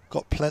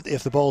got plenty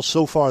of the ball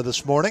so far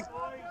this morning.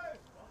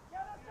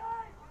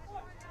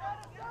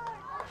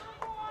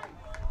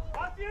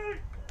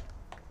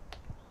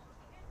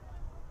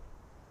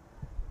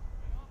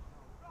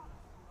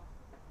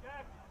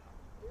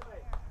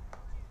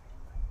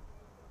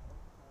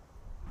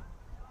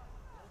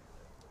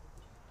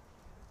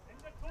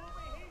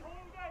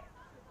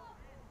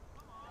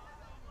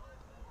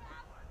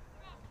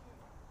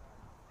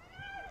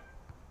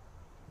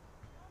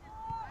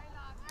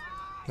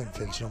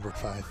 Linfield's number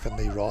 5,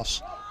 Finlay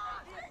Ross,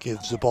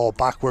 gives the ball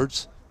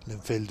backwards.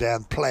 Linfield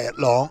then play it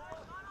long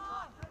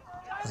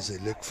as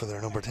they look for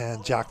their number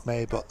 10, Jack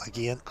May. But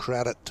again,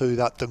 credit to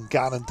that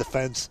Dungannon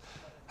defence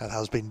that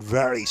has been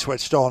very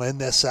switched on in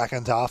this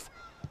second half.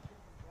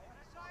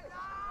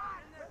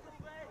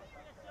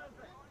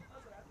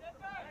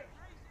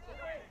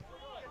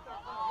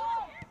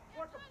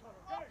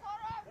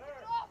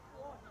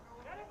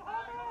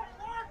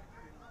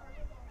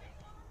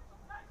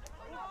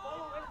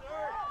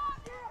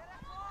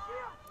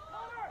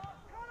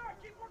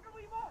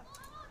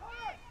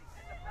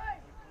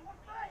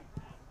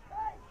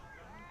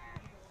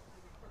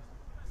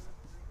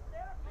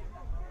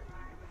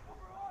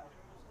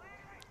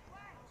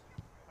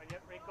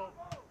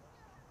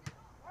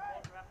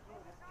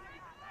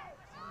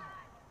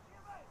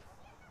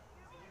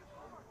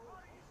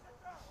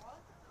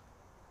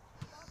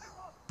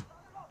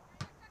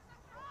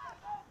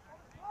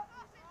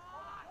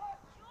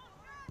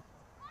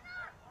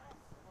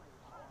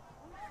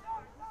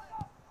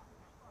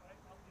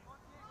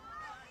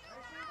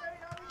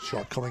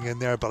 Shot coming in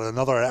there, but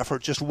another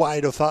effort just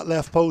wide of that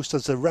left post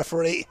as the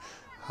referee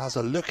has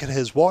a look at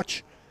his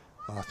watch.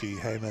 Matthew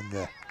Heyman,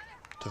 the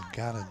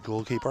Dungannon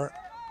goalkeeper,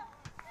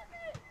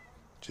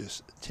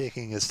 just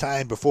taking his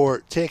time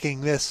before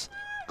taking this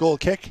goal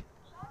kick.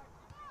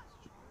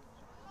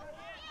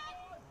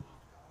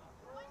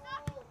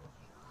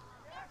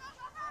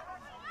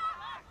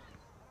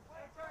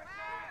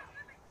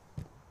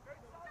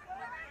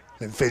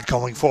 Linfield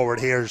coming forward.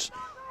 Here's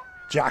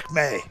Jack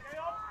May.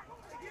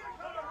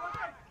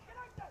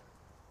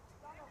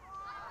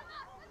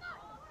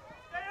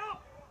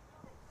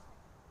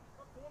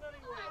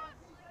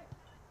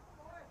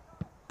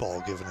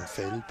 Ball given in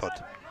field,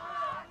 but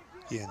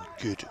again,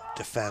 good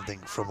defending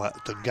from a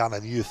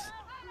Dungannon youth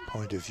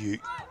point of view.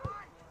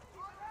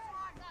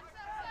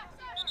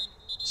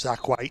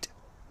 Zach White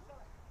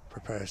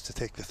prepares to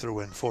take the throw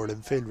in for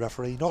Linfield.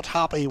 Referee not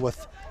happy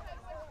with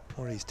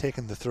where he's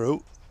taken the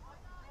throw.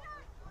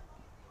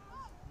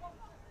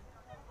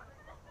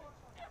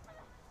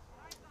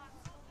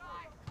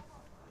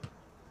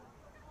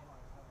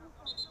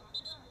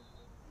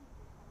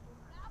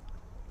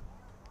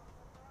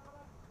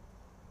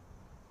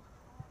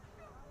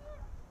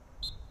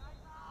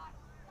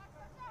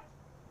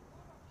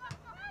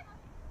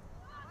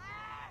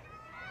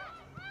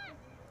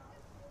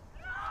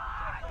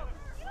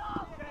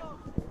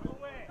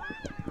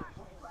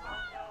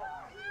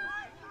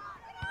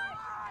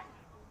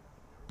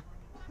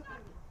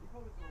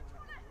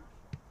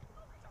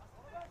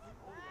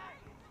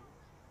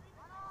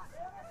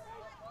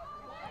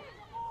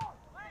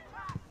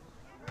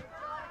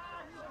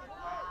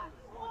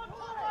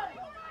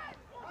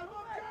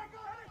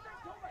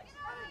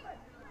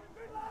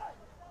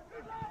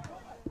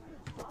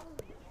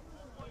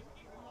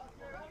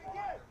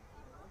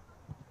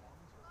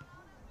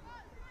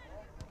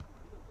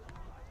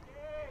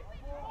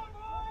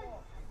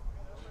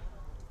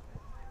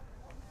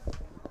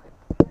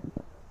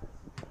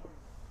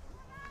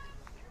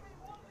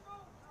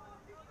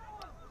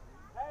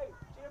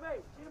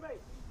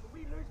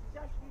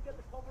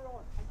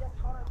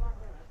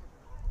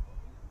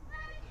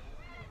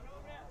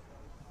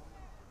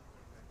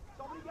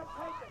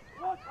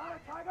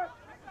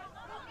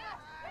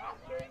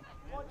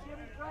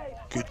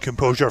 Good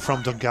composure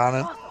from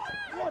Dungannon.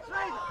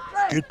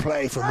 Good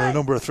play from their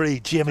number 3,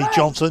 Jamie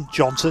Johnson.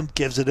 Johnson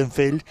gives it in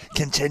field,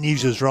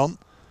 continues his run.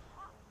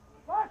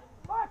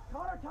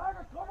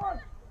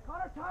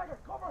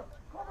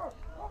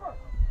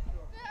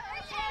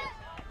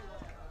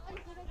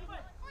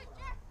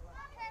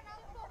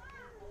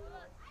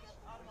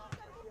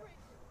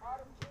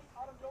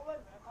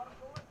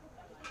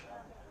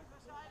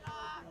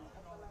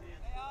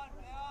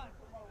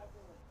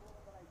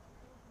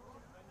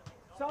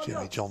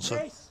 Jamie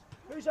Johnson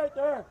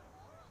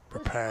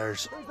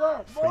prepares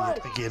for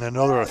yet again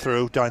another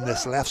throw down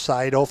this left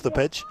side of the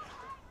pitch.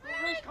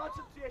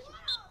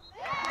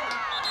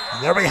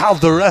 And there we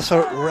have the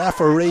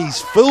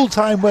referee's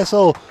full-time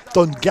whistle.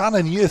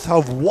 Dungannon Youth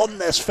have won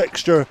this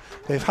fixture.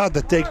 They've had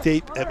to dig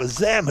deep. It was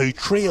them who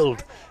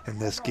trailed in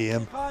this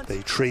game.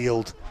 They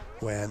trailed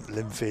when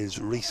Linfield's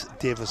Rhys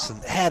Davison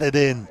headed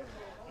in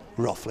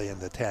roughly in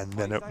the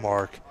 10-minute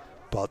mark,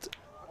 but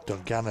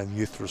Dungannon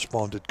Youth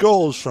responded.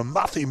 Goals from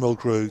Matthew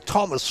Mulgrew,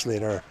 Thomas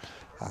Slater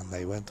and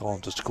they went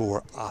on to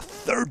score a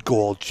third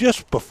goal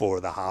just before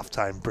the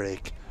half-time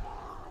break.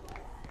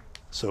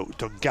 So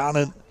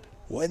Dungannon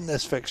win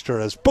this fixture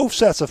as both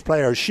sets of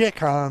players shake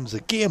hands.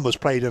 The game was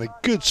played in a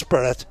good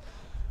spirit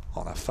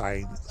on a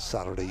fine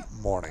Saturday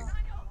morning.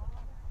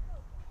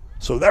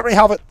 So there we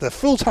have it, the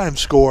full-time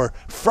score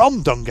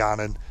from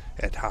Dungannon.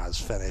 It has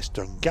finished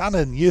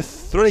Dungannon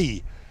Youth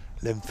 3,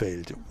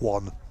 Linfield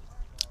 1.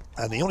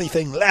 And the only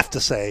thing left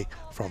to say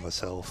from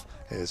myself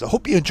is I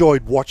hope you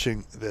enjoyed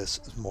watching this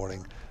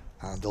morning,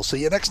 and I'll see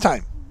you next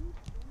time.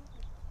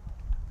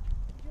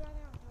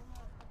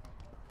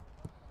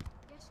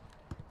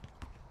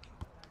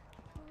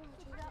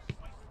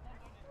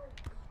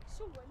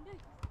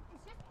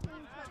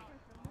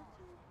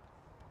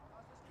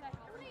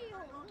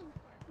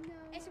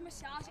 It's a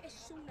massage,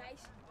 it's so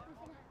nice.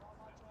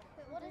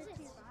 What is it?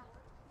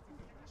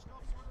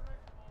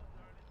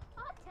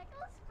 Oh,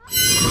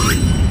 tickles?